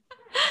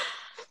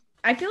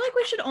 I feel like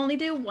we should only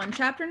do 1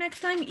 chapter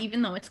next time,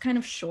 even though it's kind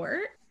of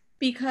short,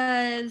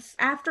 because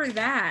after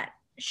that,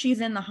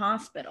 she's in the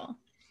hospital.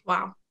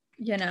 Wow.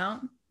 You know?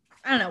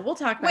 I don't know. We'll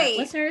talk about it. Wait.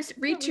 Listeners,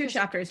 read 2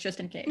 chapters just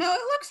in case. No,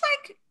 it looks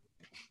like...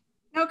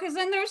 No, because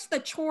then there's the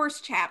chores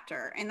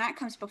chapter, and that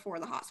comes before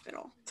the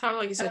hospital. Sounded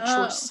like you said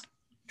Oh.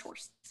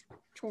 choice.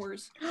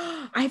 Chores.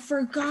 I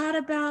forgot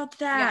about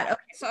that. Yeah.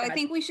 Okay, So I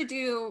think we should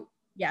do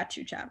yeah,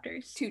 2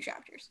 chapters. 2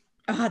 chapters.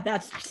 Oh,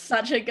 that's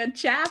such a good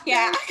chapter.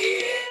 Yeah.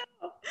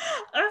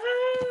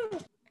 Oh.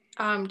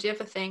 Do you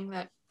have a thing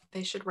that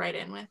they should write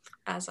in with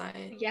as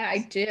I... Yeah, I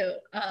do.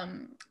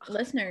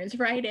 Listeners,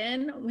 write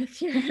in with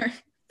your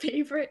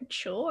favorite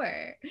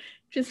chore.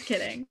 Just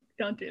kidding.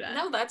 Don't do that.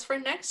 No, that's for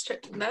next.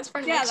 That's for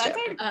Yeah, next. that's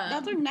chapter.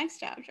 that's our next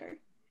chapter.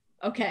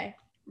 Okay.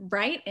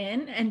 Write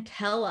in and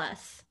tell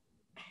us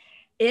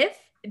if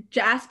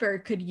Jasper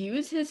could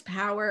use his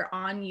power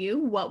on you,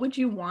 what would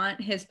you want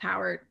his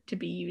power to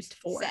be used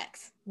for?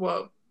 Sex.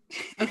 Whoa.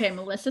 Okay,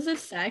 Melissa's is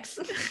sex.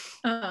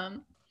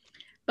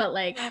 But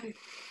like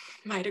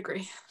Might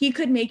agree. he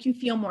could make you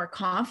feel more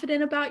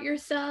confident about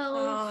yourself.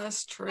 Oh,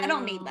 that's true. I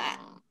don't need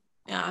that.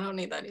 Yeah, I don't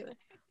need that either.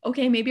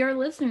 Okay, maybe our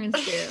listeners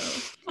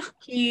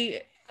do.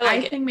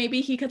 I think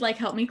maybe he could like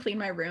help me clean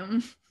my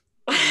room.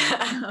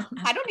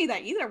 I don't need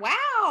that either.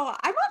 Wow.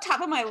 I'm on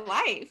top of my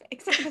life,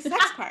 except for the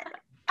sex part.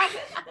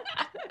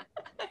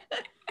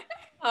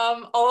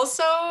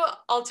 Also,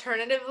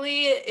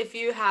 alternatively, if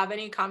you have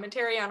any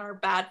commentary on our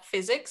bad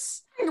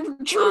physics,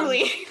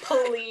 Truly.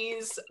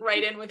 please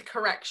write in with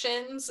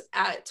corrections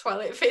at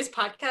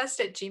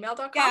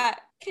twilightphasepodcast@gmail.com. Yeah.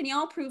 Can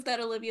y'all prove that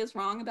Olivia's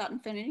wrong about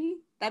infinity?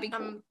 That'd be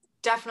cool. I'm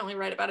definitely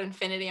right about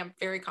infinity. I'm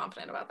very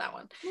confident about that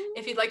one.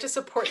 If you'd like to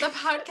support the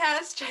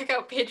podcast, check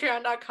out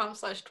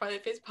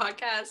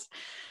patreon.com/twilightphasepodcast.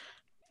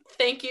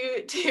 Thank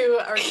you to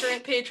our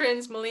current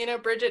patrons, Melina,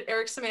 Bridget,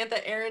 Eric,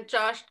 Samantha, Aaron,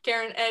 Josh,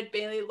 Karen, Ed,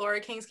 Bailey, Laura,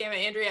 Kings, Gamma,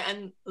 Andrea,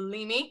 and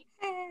Limi.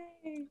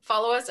 Hey.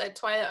 Follow us at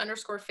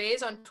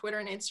Twilight_phase on Twitter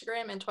and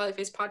Instagram, and Twilight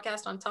Phase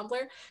Podcast on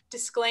Tumblr.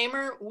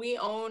 Disclaimer, we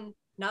own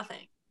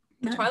nothing.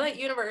 The Twilight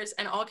universe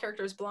and all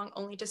characters belong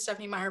only to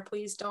Stephenie Meyer.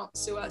 Please don't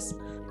sue us.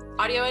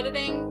 Audio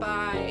editing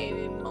by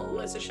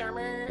Melissa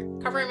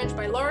Shermer. Cover image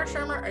by Laura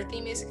Shermer. Our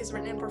theme music is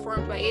written and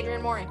performed by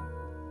Adrian Mori.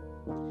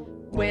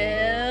 We'll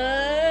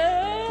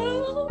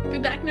be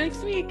back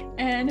next week.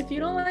 And if you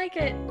don't like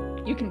it,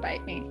 you can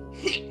bite me.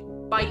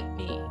 Bite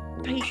me.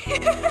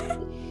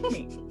 Bite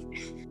me.